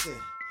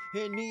stressing,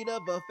 in need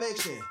of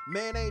affection.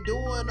 Man ain't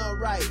doing her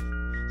right.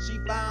 She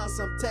found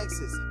some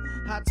Texas.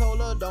 I told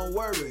her, don't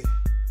worry,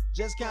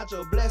 just count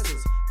your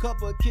blessings.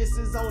 Couple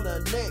kisses on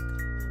her neck,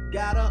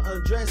 got her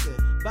undressing.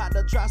 Bout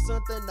to try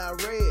something I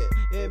read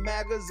in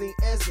magazine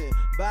Essence.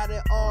 Body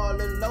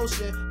oil and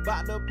lotion,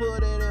 bout to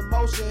put it in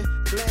motion.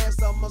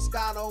 Glass of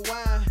Moscato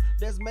wine,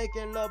 that's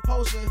making love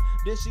potion.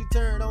 Then she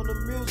turned on the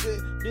music,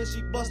 then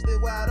she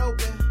busted wide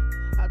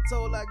open. I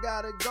told her I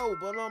gotta go,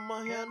 but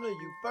I'ma handle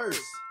you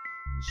first.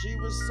 She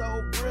was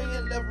so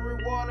brilliant, left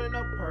reward in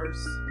her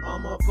purse.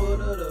 I'ma put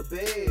her to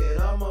bed,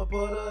 I'ma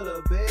put her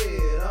to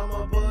bed,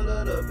 I'ma put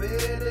her to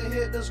bed and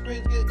hit the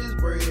streets, get this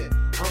bread.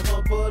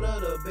 I'ma put her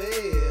to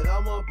bed,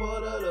 I'ma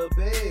put her to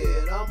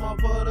bed, I'ma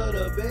put her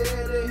to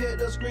bed and hit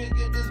the streets,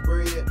 get this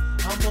bread.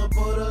 I'ma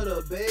put her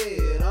to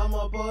bed,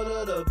 I'ma put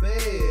her to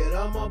bed,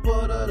 I'ma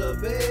put her to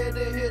bed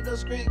and hit the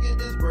streets, get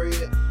this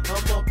bread.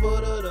 I'ma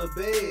put her to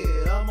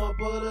bed, I'ma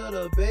put her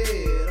to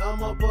bed,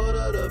 I'ma put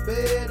her to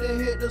bed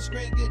and hit the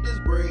streets, get this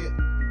bread.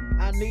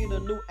 I need a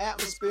new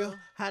atmosphere,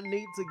 I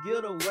need to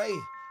get away.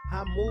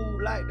 I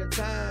move like the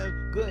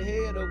time, good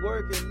head of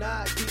work and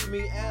not keep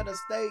me at a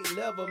state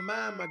level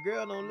mind. My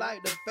girl don't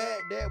like the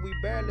fact that we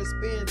barely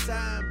spend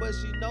time, but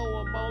she know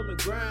I'm on the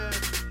grind.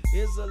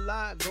 It's a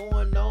lot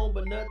going on,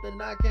 but nothing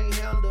I can't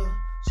handle.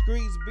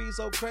 Streets be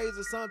so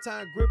crazy,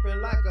 sometimes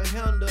gripping like a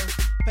handle.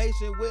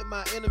 Patient with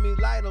my enemies,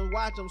 light them,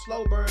 watch them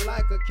slow burn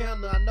like a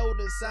candle. I know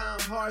this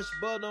sound harsh,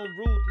 but I'm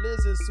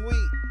ruthless and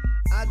sweet.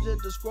 I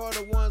just destroy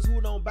the ones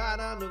who don't bow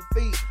down to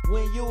feet.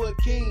 When you a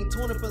king,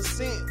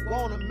 20%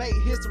 wanna make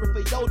history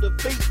for your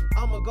defeat.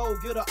 I'm a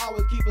go-getter,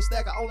 always keep a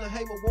stack. I only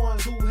hang with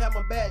ones who have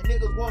my back.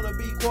 Niggas wanna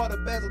be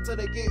quarterbacks until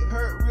they get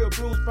hurt, real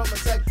bruised from a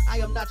sack. I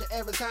am not your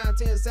average time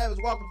 10 savage,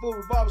 walking full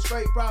revolver,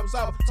 straight problem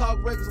solver. Talk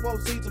records,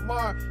 won't see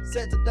tomorrow.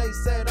 Set today,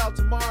 set off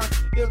tomorrow.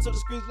 Ill to the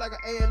streets like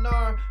an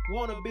A&R.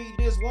 Wanna be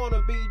this,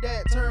 wanna be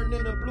that. Turn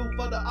in the blue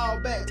for the all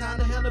back. Time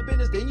to handle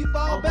business, then you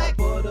fall back.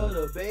 I'ma put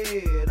her to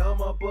bed,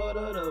 I'ma put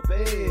her to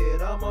bed.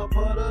 I'ma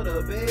put her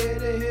to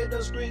bed and hit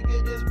the street,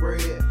 get this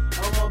bread.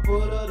 I'ma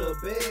put her to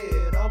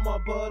bed, I'ma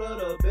put her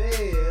to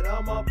bed,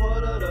 I'ma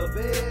put her to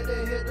bed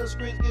and hit the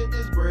streets, get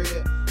this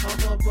bread.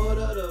 I'ma put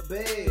her to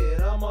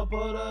bed, I'ma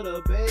put her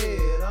to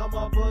bed,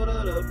 I'ma put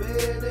her to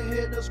bed and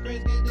hit the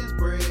streets, get this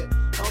bread.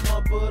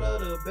 I'ma put her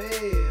to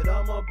bed,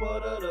 I'ma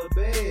put her to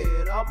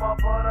bed, I'ma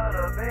put her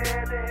to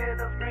bed and hit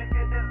the streets,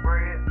 get this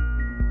bread.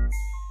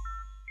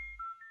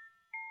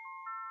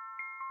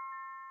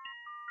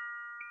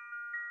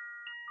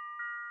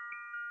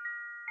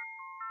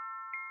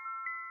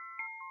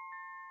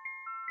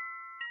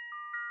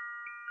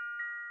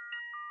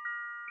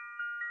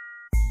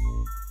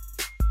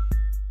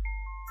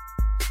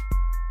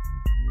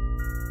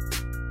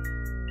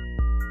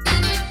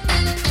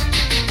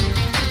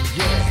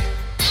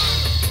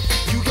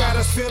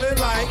 Feeling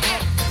like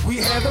we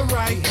have the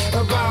right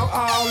about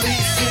all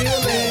these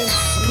feelings.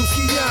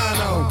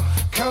 Luciano,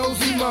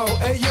 Cozy Mo,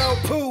 Ayo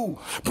Pooh,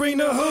 bring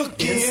the hook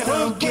in,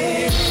 hook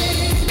in.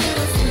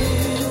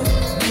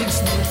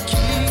 Makes me keep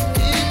it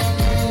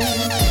real.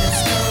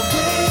 It's the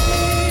way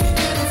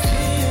that I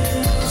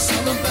feel. It's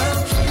all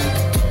about you.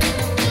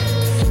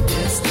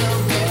 It's the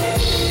way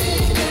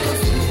that I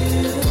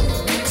feel.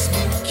 Makes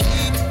me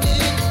keep it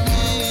real.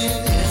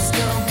 It's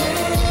the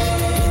way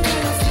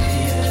that I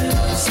feel.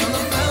 It's all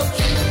about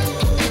you.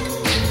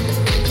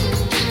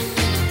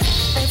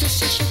 Every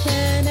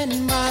situation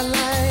in my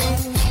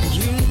life,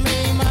 you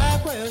made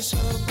my world so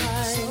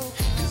bright.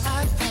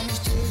 I promise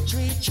to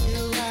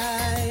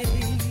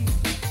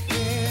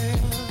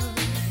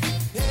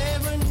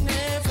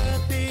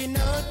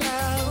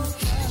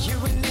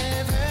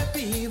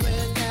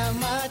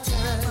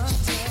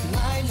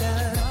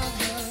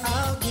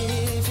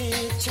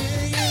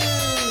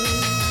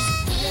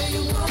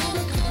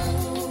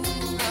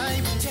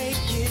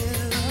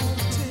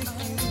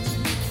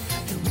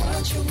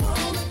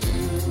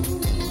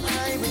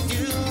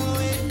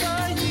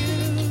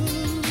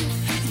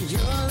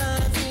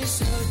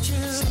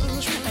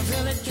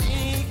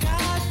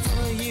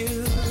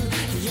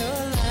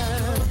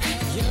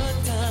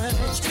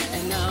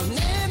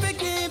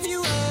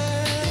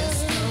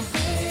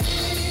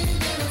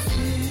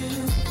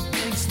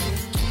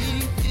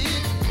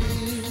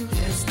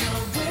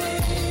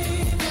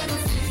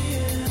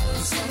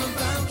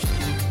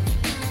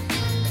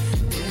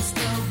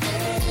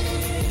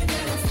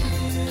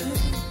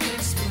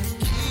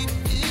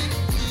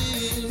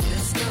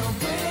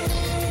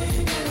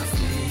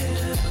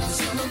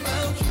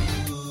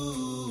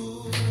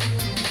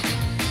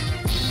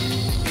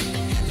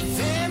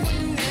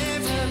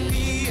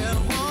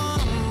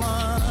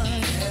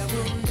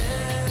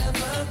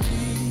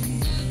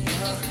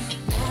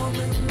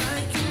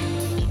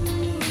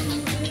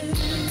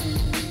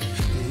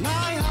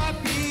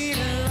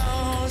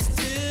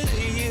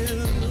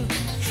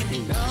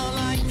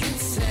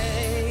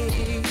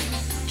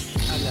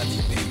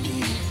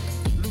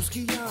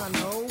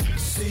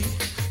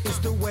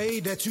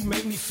that you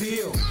make me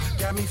feel.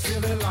 Got me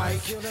feeling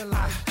like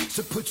I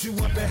should put you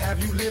up and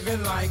have you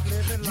living like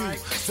you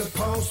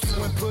supposed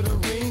to and put a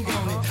ring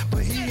on it.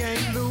 But he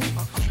ain't Lou,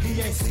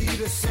 he ain't see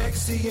the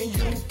sexy in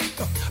you,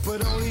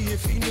 but only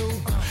if he knew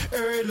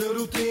every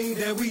little thing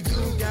that we do.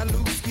 Got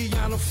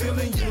Luskiano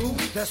feeling you,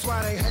 that's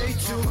why they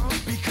hate you,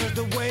 because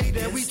the way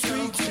that we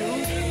treat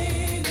you.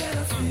 That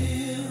I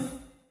feel.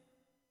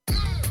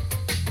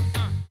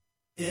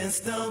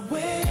 It's the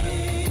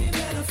way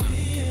that I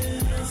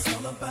feel. It's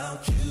all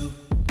about you.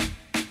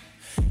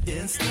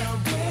 It's the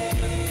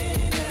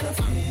way that I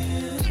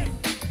feel.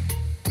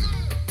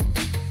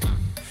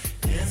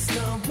 It's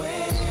the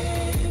way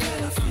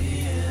that I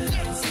feel.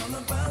 It's all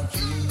about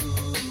you.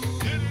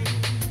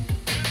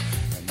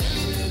 And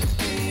every little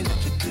thing that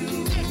you do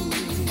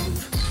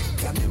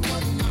got me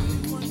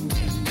wondering.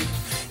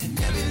 And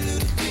every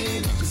little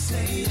thing that you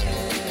say,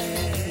 yeah.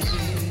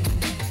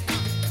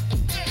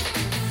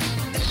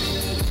 Every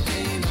little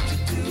thing that you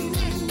do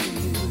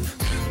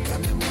got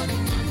me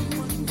wondering.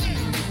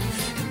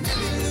 And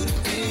every little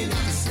thing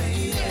that you say,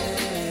 yeah.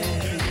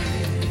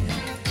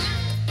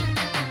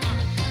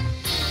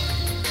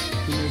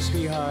 You know,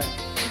 sweetheart,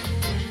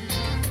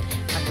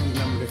 I can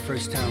remember the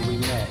first time we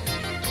met,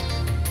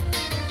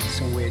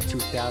 somewhere in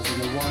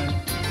 2001.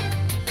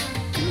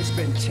 And it's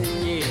been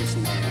 10 years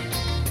now.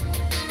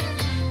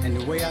 And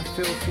the way I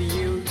feel for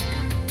you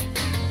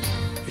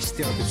is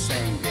still the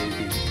same,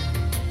 baby.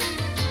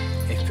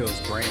 It feels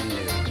brand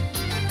new.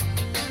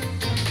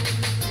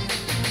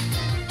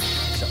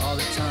 So all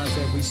the times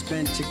that we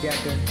spent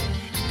together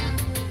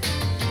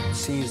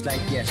seems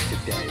like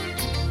yesterday,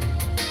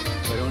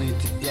 but only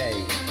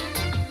today.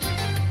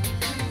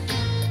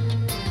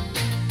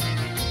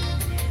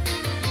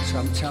 So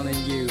I'm telling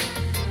you,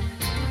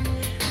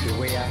 the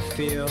way I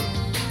feel,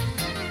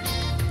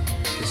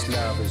 this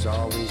love is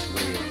always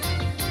real.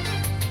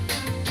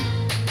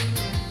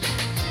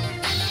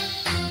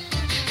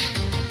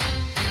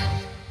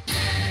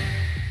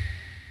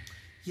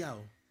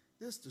 Yo,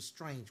 this the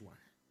strange one.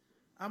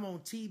 I'm on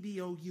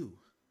TBOU,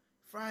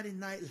 Friday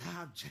Night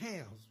Live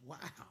Jams. Wow.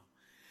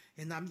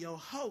 And I'm your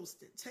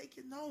host and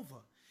taking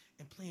over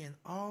and playing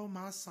all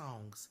my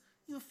songs.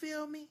 You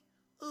feel me?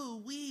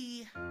 Ooh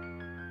wee.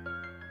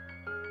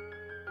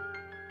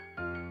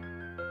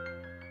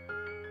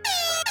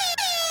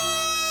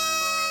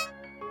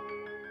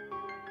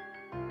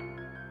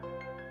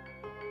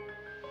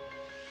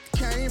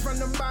 Came from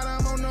the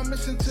bottom on a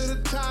mission to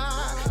the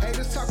top.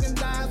 Haters talking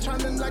down, trying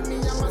to knock me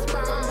on my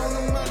spot. I'm on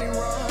the money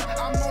run.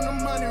 I'm on the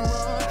money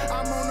run.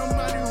 I'm on the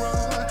money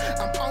run.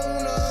 I'm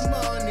on the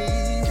money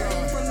run.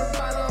 Came from the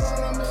bottom on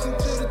a mission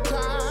to the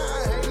top.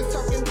 Haters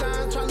talking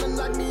down, trying to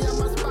knock me on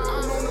my spot.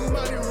 I'm on the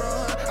money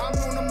run. I'm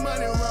on the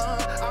money run.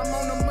 I'm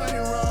on the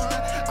money run.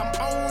 I'm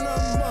on the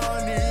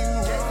money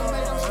run. Yeah,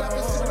 made them slap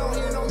and sit on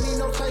here. Don't need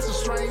no taste of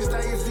strange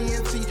days.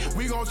 DNT,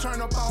 we gon'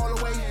 turn up all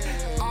the way.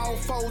 All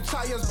four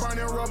tires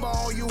burning rubber,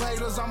 all you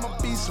haters, I'm a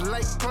beast,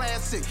 late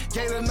classic.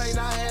 Gator night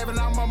I have and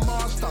I'm a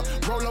monster.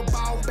 Roll a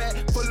ball back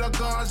full of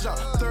ganja.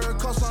 Third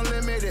course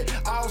unlimited,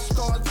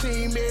 all-star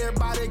team.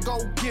 Everybody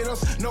go get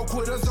us, no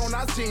quitters on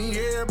our team.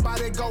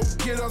 Everybody go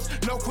get us,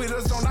 no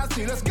quitters on our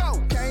team. Let's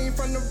go. Came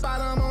from the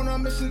bottom on a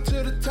mission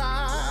to the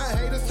top.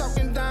 Haters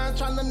talking down,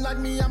 trying to knock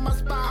me out my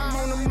spot. I'm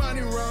on the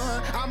money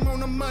run, I'm on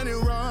the money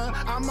run.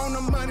 I'm on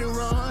the money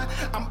run,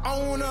 I'm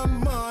on the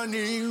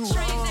money run.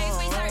 Strange days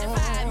we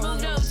certified,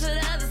 moved over to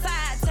the other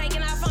side,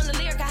 taking off on the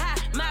lyrical high,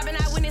 mobbing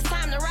out when it's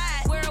time to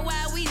ride.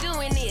 Worldwide we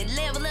doing it,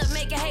 level up,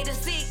 make a hater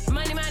sick.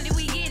 Money minded,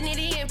 we getting it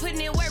in,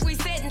 putting in work, we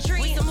setting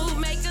trends. We some move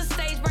makers,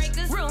 stage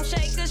breakers, room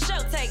shakers,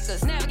 show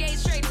takers. Navigate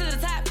straight to the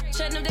top,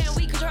 shutting them down,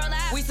 we control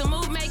life. We some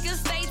move makers,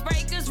 stage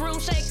breakers, room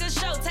shakers,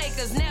 show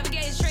takers.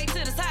 Navigate straight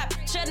to the top,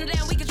 shutting them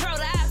down, we control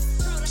lives.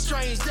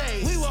 Strange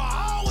days, we will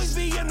always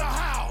be in the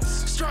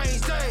house.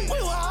 Strange days, we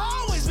will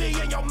always be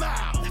in your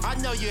mouth. I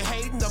know you're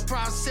hating, the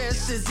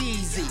process is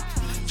easy.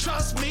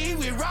 Trust me,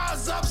 we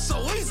rise up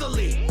so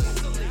easily.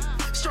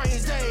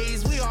 Strange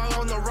days, we are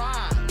on the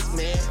rise,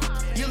 man.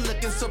 You're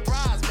looking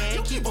surprised, man.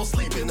 You keep on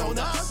sleeping on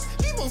us.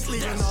 Keep on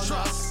sleeping on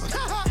us.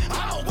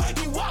 I'll wake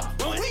you up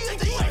when we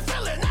think you ain't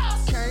feeling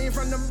us. Came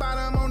from the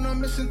bottom on a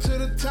mission to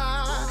the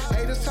top.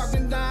 Haters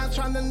talking down,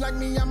 trying to knock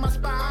me out my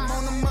spot. I'm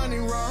on the money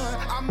run.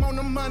 I'm on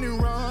the money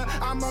run.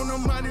 I'm on the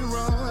money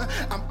run.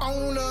 I'm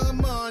on the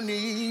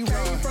money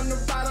run. Came from the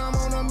bottom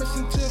on a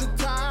mission to the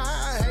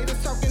top.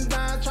 Haters talking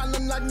down, trying to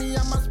knock me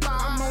out my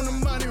spot. I'm on the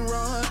money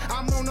run.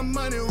 I'm on the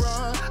money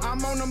run.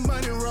 I'm on the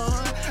money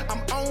run. I'm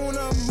on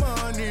the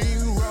money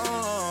run.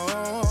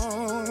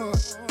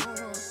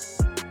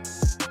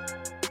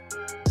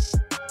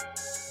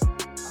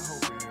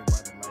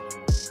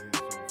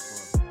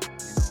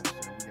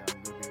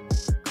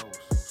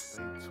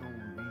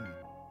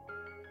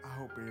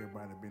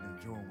 Everybody been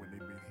enjoying what they've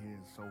been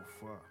hearing so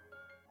far.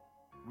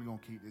 We gonna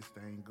keep this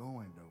thing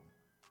going though.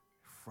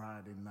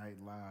 Friday Night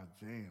Live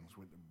Jams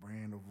with the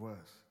brand of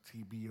us,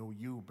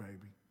 TBOU,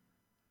 baby.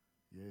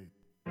 Yeah.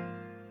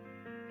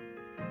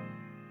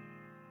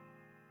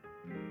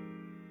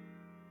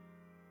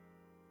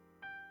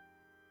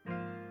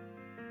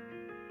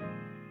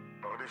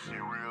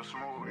 real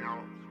smooth, you know.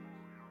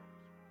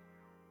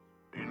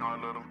 You know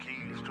I love them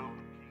keys too.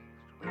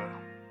 Yeah.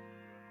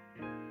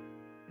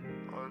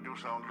 I'll do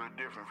something a little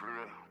different for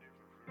real.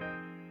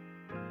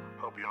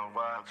 Hope y'all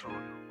vibe to it.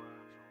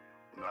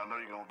 I know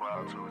you're gonna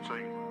vibe to it.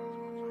 Take it.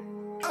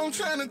 I'm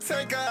tryna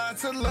take her out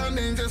to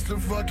London, just to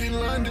fucking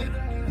London.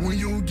 When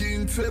you get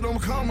into them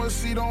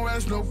commas, she don't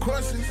ask no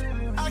questions.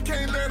 I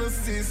can't let her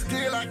sit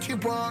still, I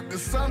keep her up to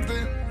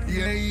something.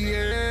 Yeah,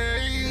 yeah.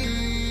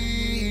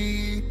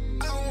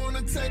 I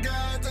wanna take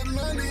her out to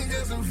London,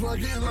 just to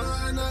fucking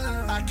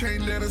London. I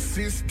can't let her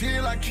sit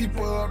still, I keep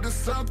her up to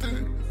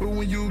something. But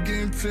when you get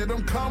into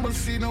them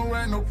commas, she don't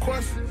ask no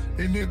questions.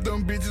 And if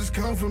them bitches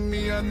come for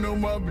me, I know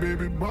my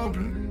baby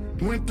bumping.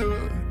 Went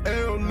to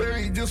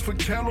LA just for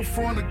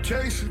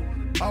Californication.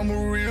 I'm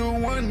a real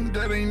one,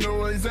 that ain't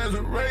no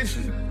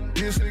exaggeration.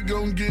 This ain't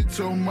gon' get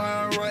your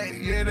mind right,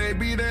 yeah, they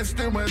be that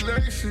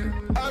stimulation.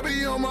 I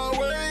be on my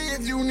way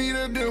if you need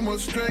a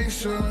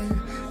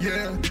demonstration.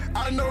 Yeah,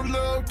 I know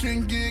love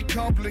can get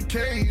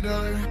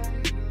complicated,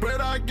 but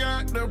I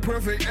got the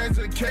perfect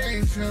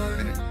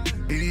education.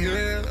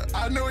 Yeah,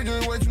 I know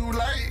just what you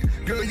like,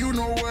 girl, you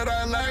know what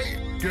I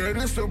like. Girl,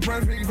 this the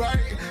perfect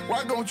vibe,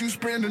 why don't you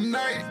spend the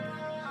night?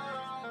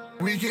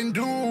 We can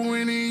do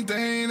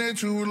anything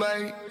that you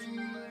like.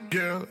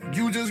 Girl,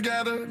 you just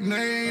gotta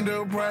name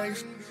the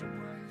price.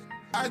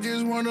 I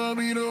just wanna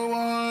be the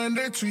one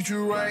that treat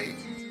you right.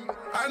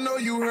 I know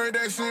you heard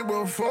that shit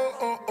before.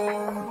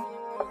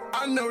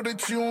 I know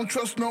that you don't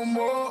trust no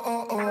more.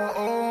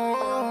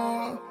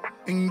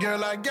 And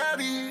girl, I got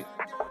it.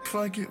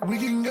 Fuck it, we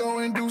can go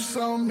and do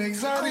something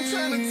exotic.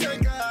 I'm tryna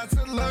take her out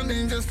to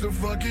London, just to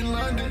fucking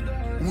London.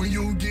 When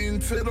you get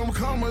into them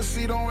commas,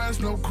 she don't ask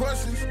no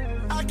questions.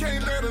 I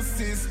can't let her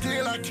sit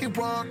still, I keep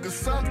her up to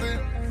something.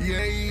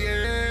 Yeah,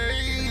 yeah.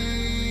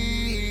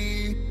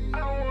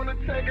 I wanna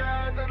take her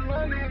out to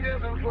London,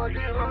 just to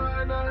fucking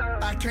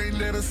London. I can't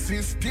let her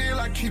sit still,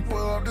 I keep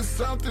her up to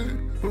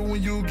something. But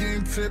when you get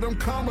into them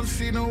commas,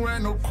 she don't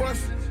ask no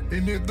questions.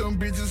 And if them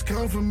bitches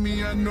come for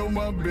me, I know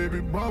my baby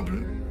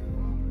bumping.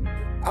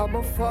 I'm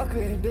a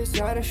fucker in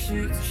designer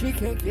sheets. She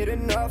can't get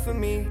enough of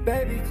me.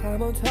 Baby,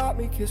 climb on top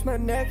me, kiss my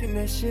neck and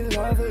that shit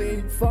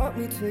lovely. Fuck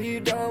me till you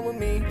done with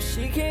me.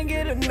 She can't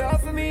get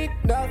enough of me.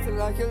 Nothing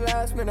like your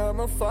last man,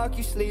 I'ma fuck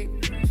you sleep.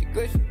 She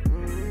good,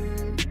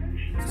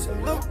 So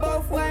look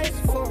both ways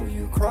before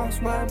you cross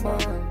my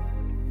mind.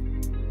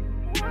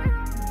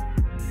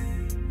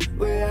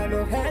 Without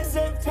no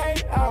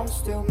hesitate, I'll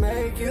still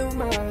make you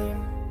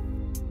mine.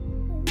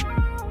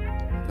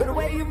 But the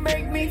way you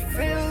make me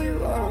feel,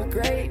 you are a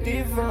great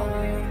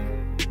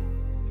divine.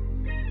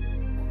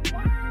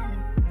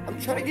 I'm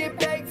trying to get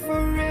back for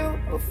real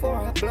before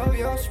I blow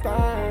your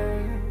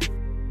spine.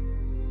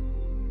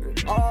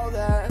 And all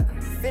that,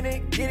 finna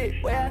get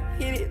it where I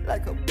hit it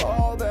like a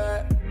ball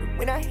bat.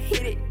 When I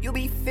hit it, you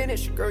be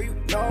finished, girl, you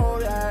know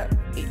that.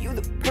 And you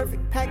the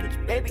perfect package,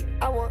 baby,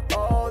 I want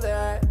all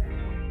that.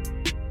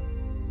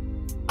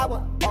 I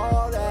want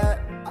all that.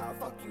 I'll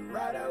fuck you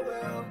right, I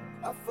will.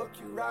 I'll fuck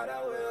you right,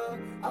 I will.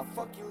 I'll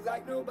fuck you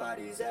like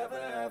nobody's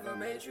ever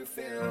made you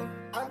feel.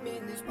 I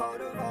mean, this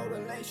part of our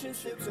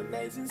relationship's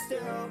amazing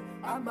still.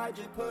 I might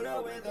just put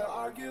up with her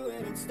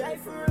arguing and stay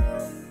for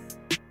real.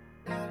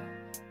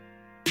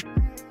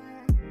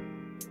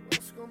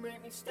 What's gonna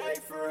make me stay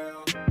for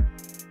real?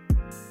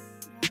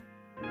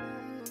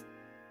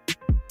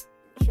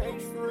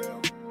 Change for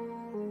real.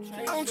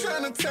 I'm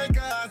tryna take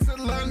her out to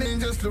London,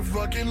 just to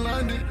fucking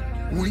London.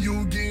 When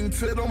you get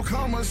into them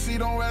commas, she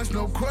don't ask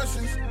no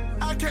questions.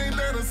 I can't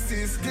let her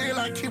sit still,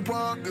 I keep her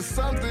up to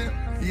something.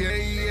 Yeah,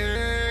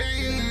 yeah.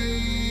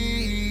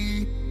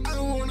 I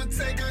wanna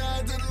take her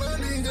out to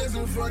London, just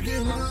to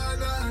fucking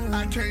London.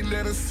 I can't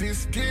let her sit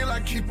still,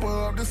 I keep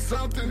her up to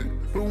something.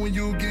 But when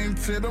you get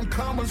into them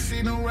commas,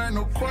 she don't ask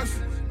no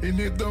questions. And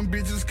if them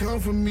bitches come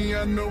for me,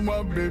 I know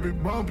my baby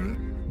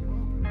bumping.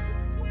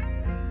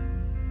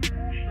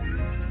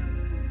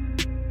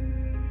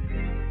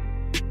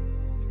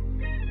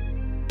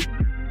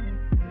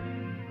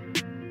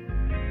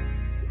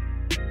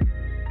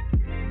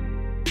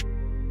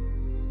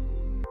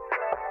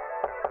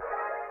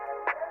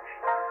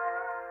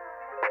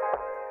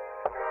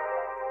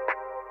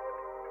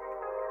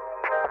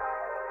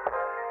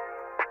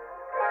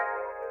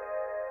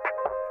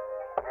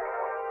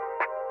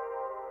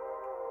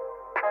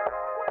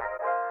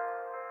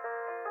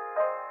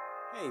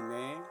 Hey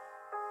man,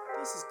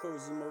 this is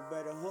Cozy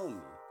Mobetta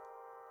homie,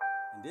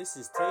 and this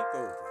is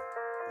Takeover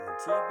on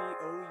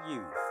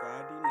TBOU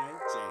Friday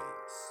Night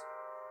Jams.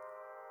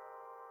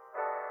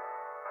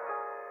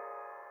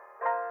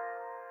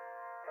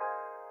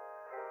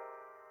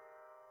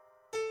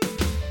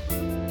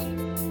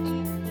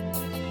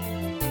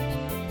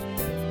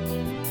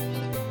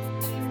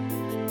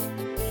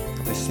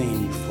 I've been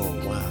seeing you for a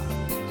while.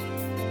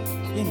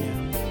 You know,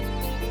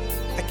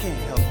 I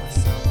can't help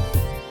myself.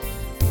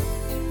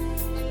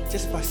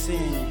 Just by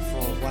seeing you for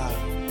a while,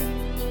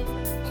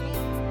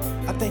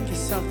 I think it's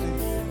something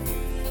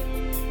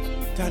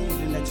that I need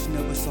to let you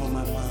know what's on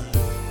my mind.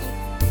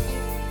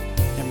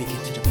 Let me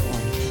get to the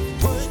point.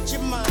 Put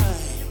your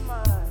mind,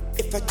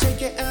 If I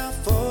take you out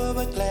for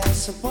a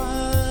glass of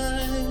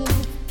wine,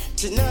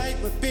 tonight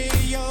would be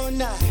your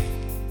night.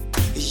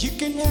 You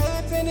can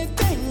have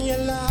anything you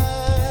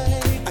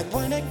like. I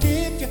wanna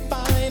give you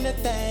finer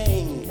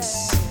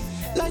things,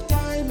 like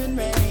diamond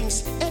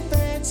rings and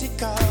fancy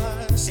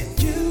cars.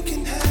 And you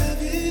can have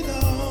it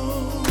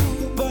all,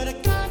 but I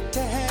got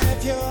to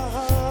have your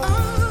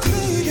heart. Do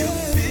you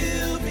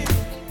feel me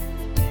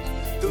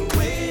the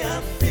way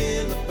I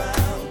feel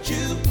about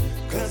you?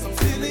 Cause I'm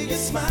feeling your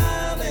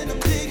smile and I'm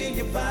digging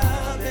your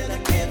vibe, and I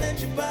can't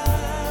let you by.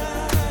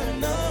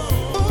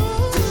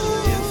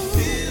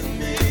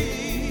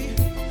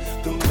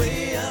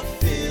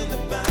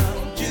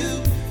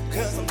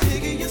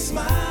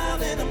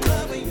 Smile and I'm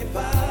loving your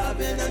vibe,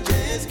 and I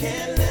just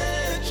can't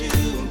let you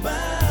by.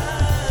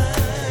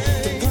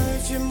 The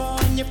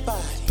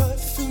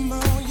perfume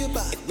on your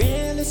body, it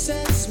really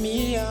sets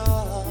me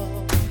off.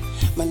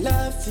 My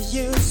love for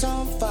you's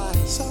on fire,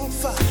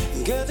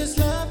 Girl, this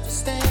love is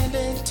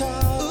standing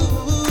tall.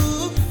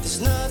 Ooh,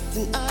 there's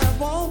nothing I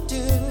won't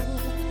do.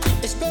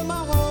 It's been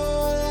my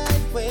whole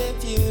life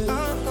with you.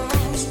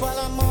 It's while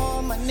I'm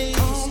on my knees,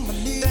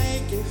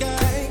 thanking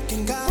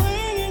God,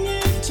 bringing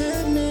it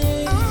to me.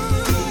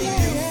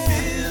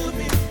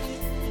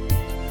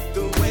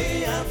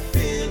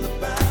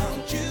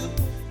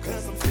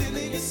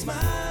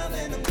 Smile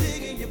and I'm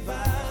digging your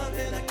vibe,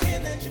 and I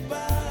can't let you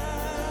by.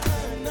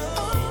 No,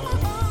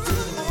 do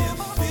you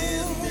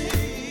feel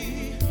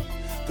me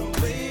the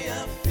way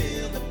I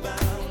feel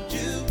about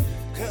you?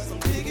 Cause I'm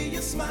digging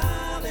your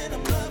smile and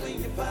I'm loving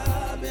your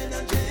vibe, and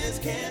I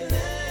just can't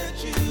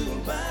let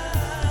you by.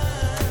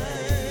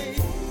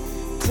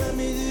 Tell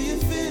me, do you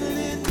feel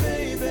it,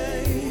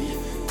 baby?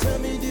 Tell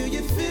me, do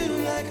you feel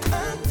like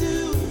I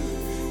do?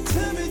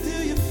 Tell me,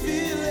 do you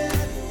feel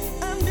it?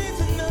 I need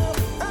to know,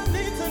 I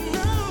need to know.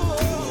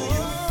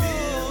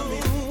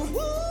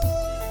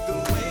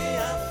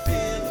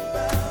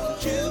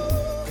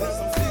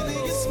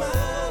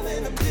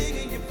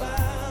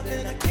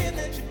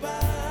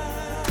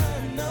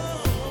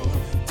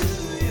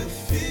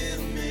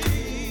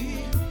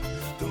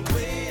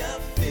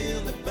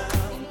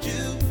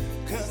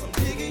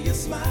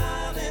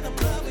 Smile and I'm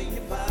loving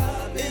your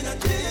vibe, and I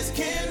just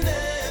can't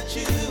let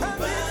you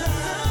by.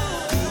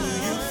 Do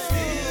you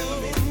feel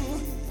me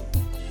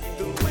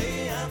the way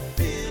I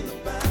feel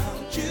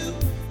about you?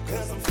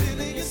 Cause I'm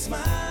feeling your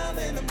smile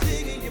and I'm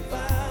digging your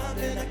vibe,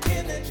 and I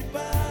can't let you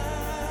by.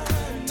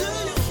 Do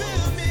you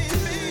feel me,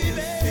 baby? Do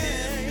you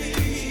feel me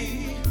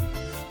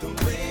the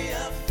way I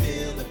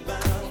feel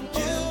about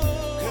you?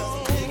 Cause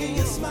I'm digging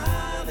your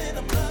smile and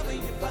I'm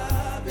loving your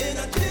vibe, and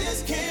I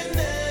just can't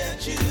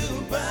let you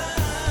by.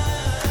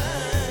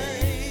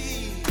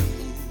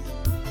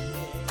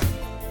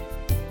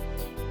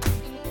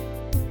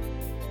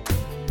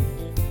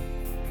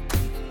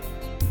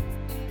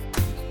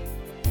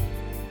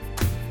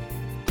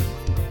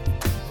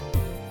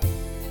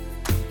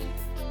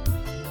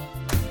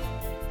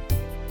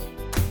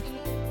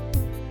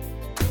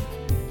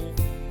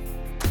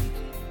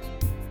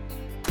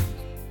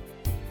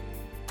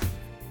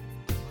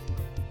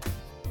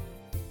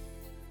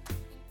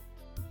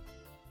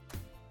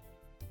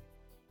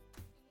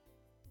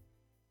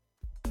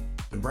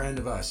 The Brand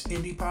of Us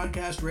Indie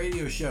Podcast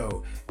Radio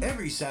Show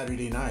every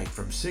Saturday night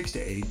from 6 to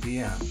 8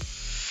 p.m.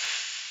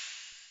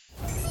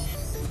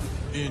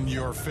 In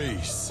your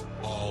face,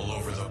 all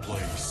over the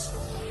place.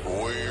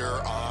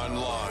 We're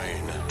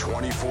online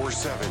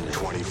 24/7.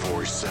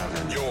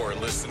 24/7. You're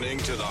listening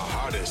to the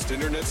hottest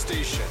internet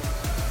station.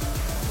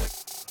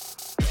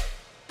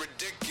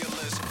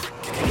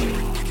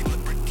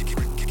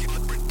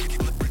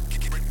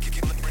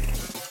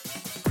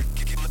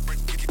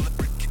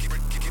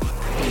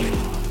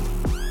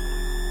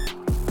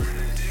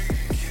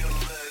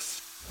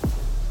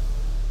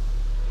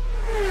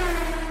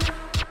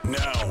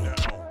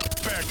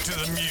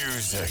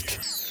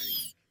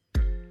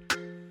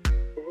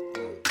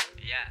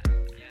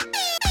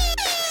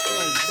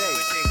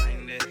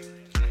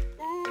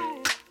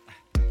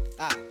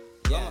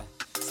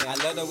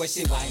 Way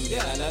she wind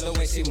it, I love the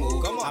way she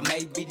move. I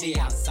may be the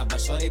answer, but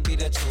shorty be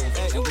the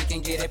truth. And we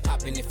can get it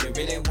poppin' if you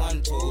really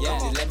want to.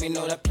 Just let me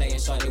know the play,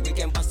 and shorty we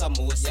can bust a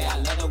move. Say I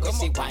love the way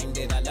she wind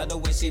it, I love the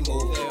way she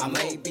move. I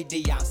may be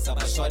the answer,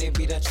 but shorty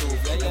be the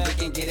truth. And we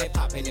can get it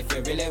poppin' if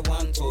you really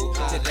want to.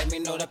 Just let me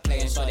know the play,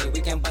 and shorty we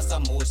can bust a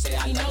move. Say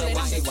I love the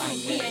way she wind it.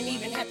 He ain't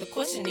even have to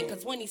question it,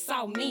 cause when he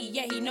saw me,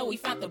 yeah, he know he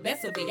found the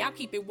best of it. I'll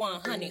keep it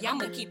 100,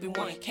 I'ma keep it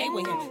 1K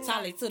with him.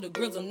 Solid to the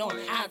grizzle, knowing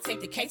I'll take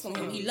the case from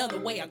him. He love the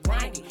way I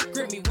grind it,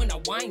 grip me when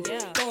I wind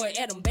it. Throw it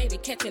at him, baby,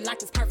 catch it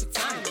like it's perfect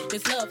timing.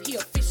 This love, he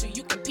official,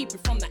 you can peep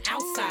it from the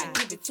outside.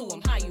 Give it to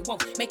him how you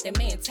want, Make that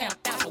man tap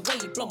out the way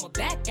he blow my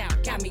back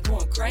out. Got me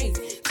going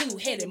crazy.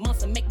 Two-headed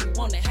monster make me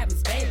wanna have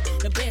his baby.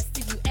 The best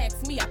if you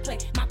ask me, I play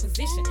my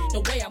position.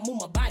 The way I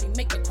move my body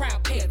make the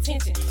crowd pay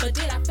attention. But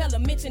did I fella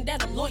mention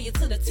that I'm loyal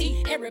to the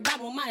T?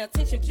 Everybody want my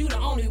attention, you the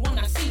only one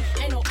I see.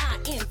 Ain't no I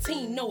in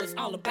team, no, it's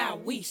all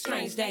about we.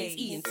 Strange days,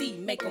 E&T,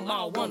 make them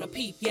all wanna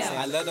peep, yeah. Say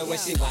I love the way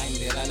she wind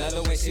it, I love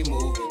the way she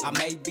move. I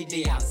may be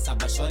the answer,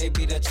 but shorty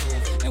be the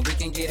truth. And we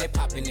can get it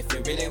poppin' if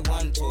you really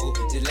want to.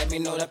 Just let me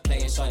know the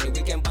play and shorty,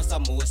 we can bust a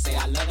move. Say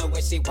I love the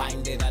way she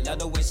wind it, I love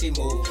the way she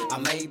move. I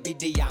may be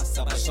the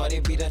answer, but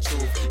shorty be the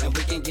truth. And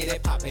we can get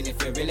it poppin'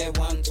 if you really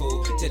want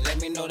to. Just let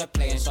me know the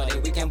play and shorty,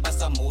 we can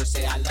bust a move.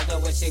 Say I love the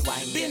way she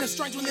wind it. Being a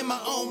strange one in my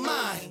own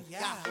mind,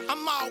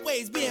 I'm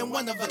always being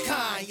one of a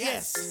kind,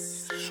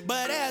 yes.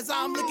 But as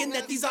I'm looking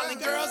at these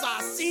island girls,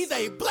 I see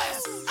they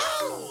blessed.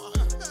 Oh,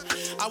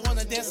 I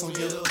wanna dance on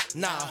you,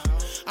 nah.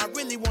 I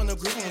really wanna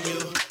groove on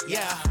you,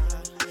 yeah.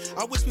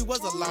 I wish we was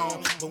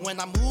alone, but when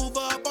I move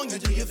up on you,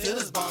 do you feel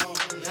this bone?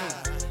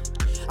 Yeah.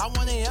 I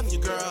wanna help you,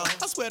 girl.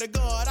 I swear to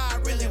God, I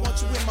really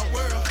want you in my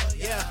world,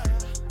 yeah.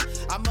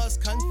 I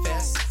must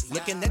confess,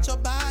 looking at your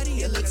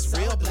body, it looks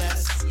real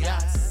blessed, yeah.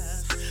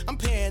 I'm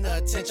paying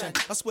attention.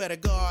 I swear to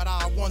God,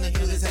 I wanna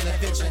do this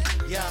intervention.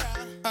 Yeah,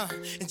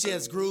 and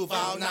just groove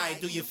all night.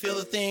 Do you feel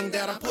the thing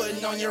that I'm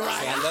putting on your right?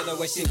 Say I love the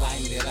way she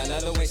wind it, I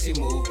love the way she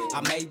move.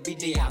 I may be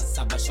the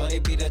answer, but shorty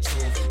be the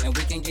truth. And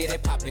we can get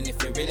it poppin'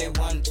 if you really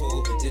want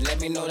to. Just let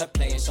me know the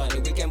play and shorty,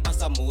 we can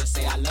bust a move.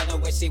 Say I love the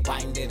way she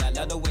wind it, I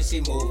love the way she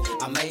move.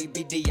 I may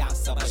be the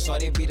answer, but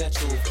shorty be the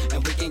truth.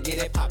 And we can get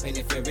it poppin'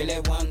 if you really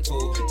want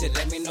to. Just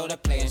let me know the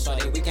play and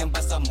shorty, we can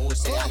bust a move.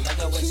 Say I love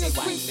the way she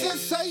wind it.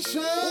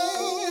 Sensation.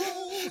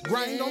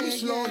 Grind on me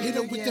slow, hit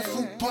her with the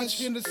fruit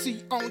punch in the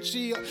seat on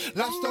chill.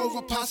 Lobster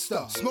over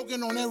pasta,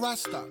 smoking on that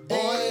rasta.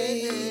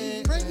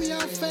 Boy, break me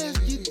out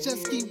fast, you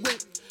just keep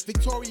wait.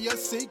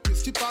 Victoria's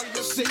Secrets, keep all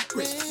your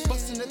secrets.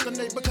 Busting at the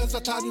neighbor because I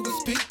thought he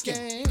was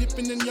peeking.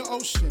 Dipping in your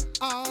ocean. Say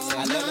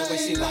I love the way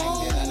she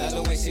wind it, I love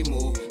the way she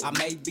move. I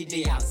may be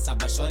the answer,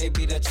 but shorty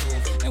be the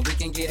truth. And we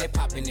can get it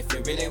poppin' if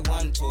you really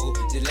want to.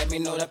 Just let me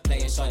know the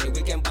play and shorty,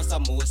 we can bust a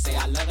move. Say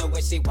I love the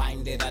way she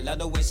wind it, I love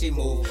the way she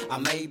move. I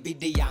may be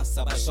the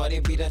answer, but shorty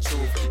be the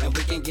truth. And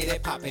we can get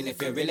it poppin' if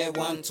you really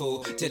want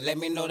to. Just let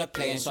me know the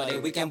play and shorty,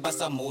 we can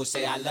bust a move.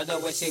 Say I love the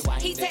way she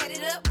wind it. He tied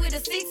it up with a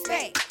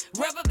six-pack.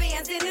 Rubber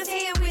bands in his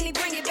hand when he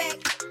bring it back.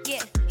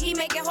 Yeah, he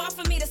make it hard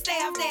for me to stay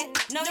off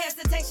that. No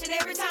hesitation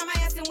every time I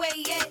ask him where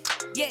he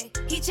at. Yeah,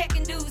 he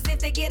checking dudes if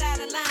they get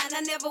out of line.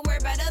 I never worry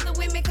about other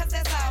women cause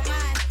that's all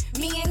mine.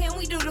 Me and him,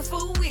 we do the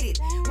fool with it.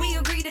 We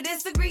agree to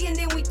disagree and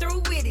then we through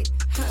with it.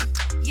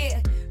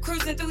 Yeah,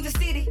 cruising through the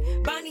city,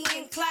 Bonnie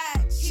and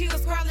Clyde. She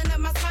was crawling up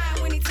my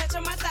spine when he touched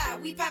on my thigh.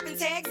 We popping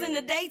tags in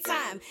the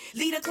daytime.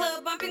 Lead a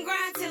club, bump and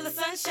grind till the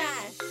sun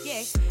shine.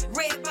 Yeah,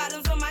 red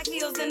bottoms on my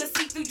heels and a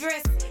see-through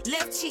dress.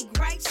 Left cheek,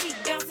 right cheek,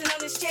 bouncing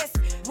on his chest.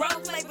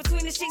 Role play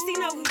between the cheeks, he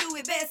know who do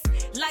it best.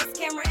 Lights,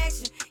 camera,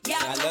 action. Y'all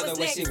I know love what's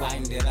the way next. she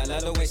wind it, I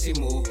love the way she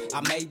move.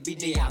 I may be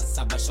the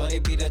answer, but shorty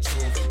be the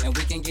truth. And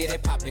we can get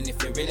it poppin'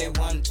 if you really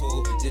want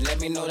to. Just let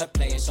me know the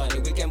play and shorty,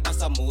 we can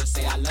bust a move.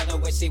 Say I love the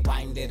way she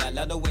wind it, I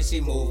love the way she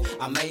move.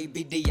 I may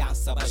be the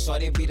answer, but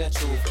shorty be the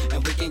truth.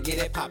 And we can get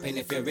it poppin'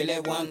 if you really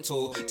want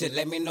to. Just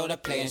let me know the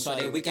play and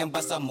shorty, we can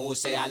bust a move.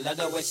 Say I love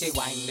the way she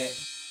wind it.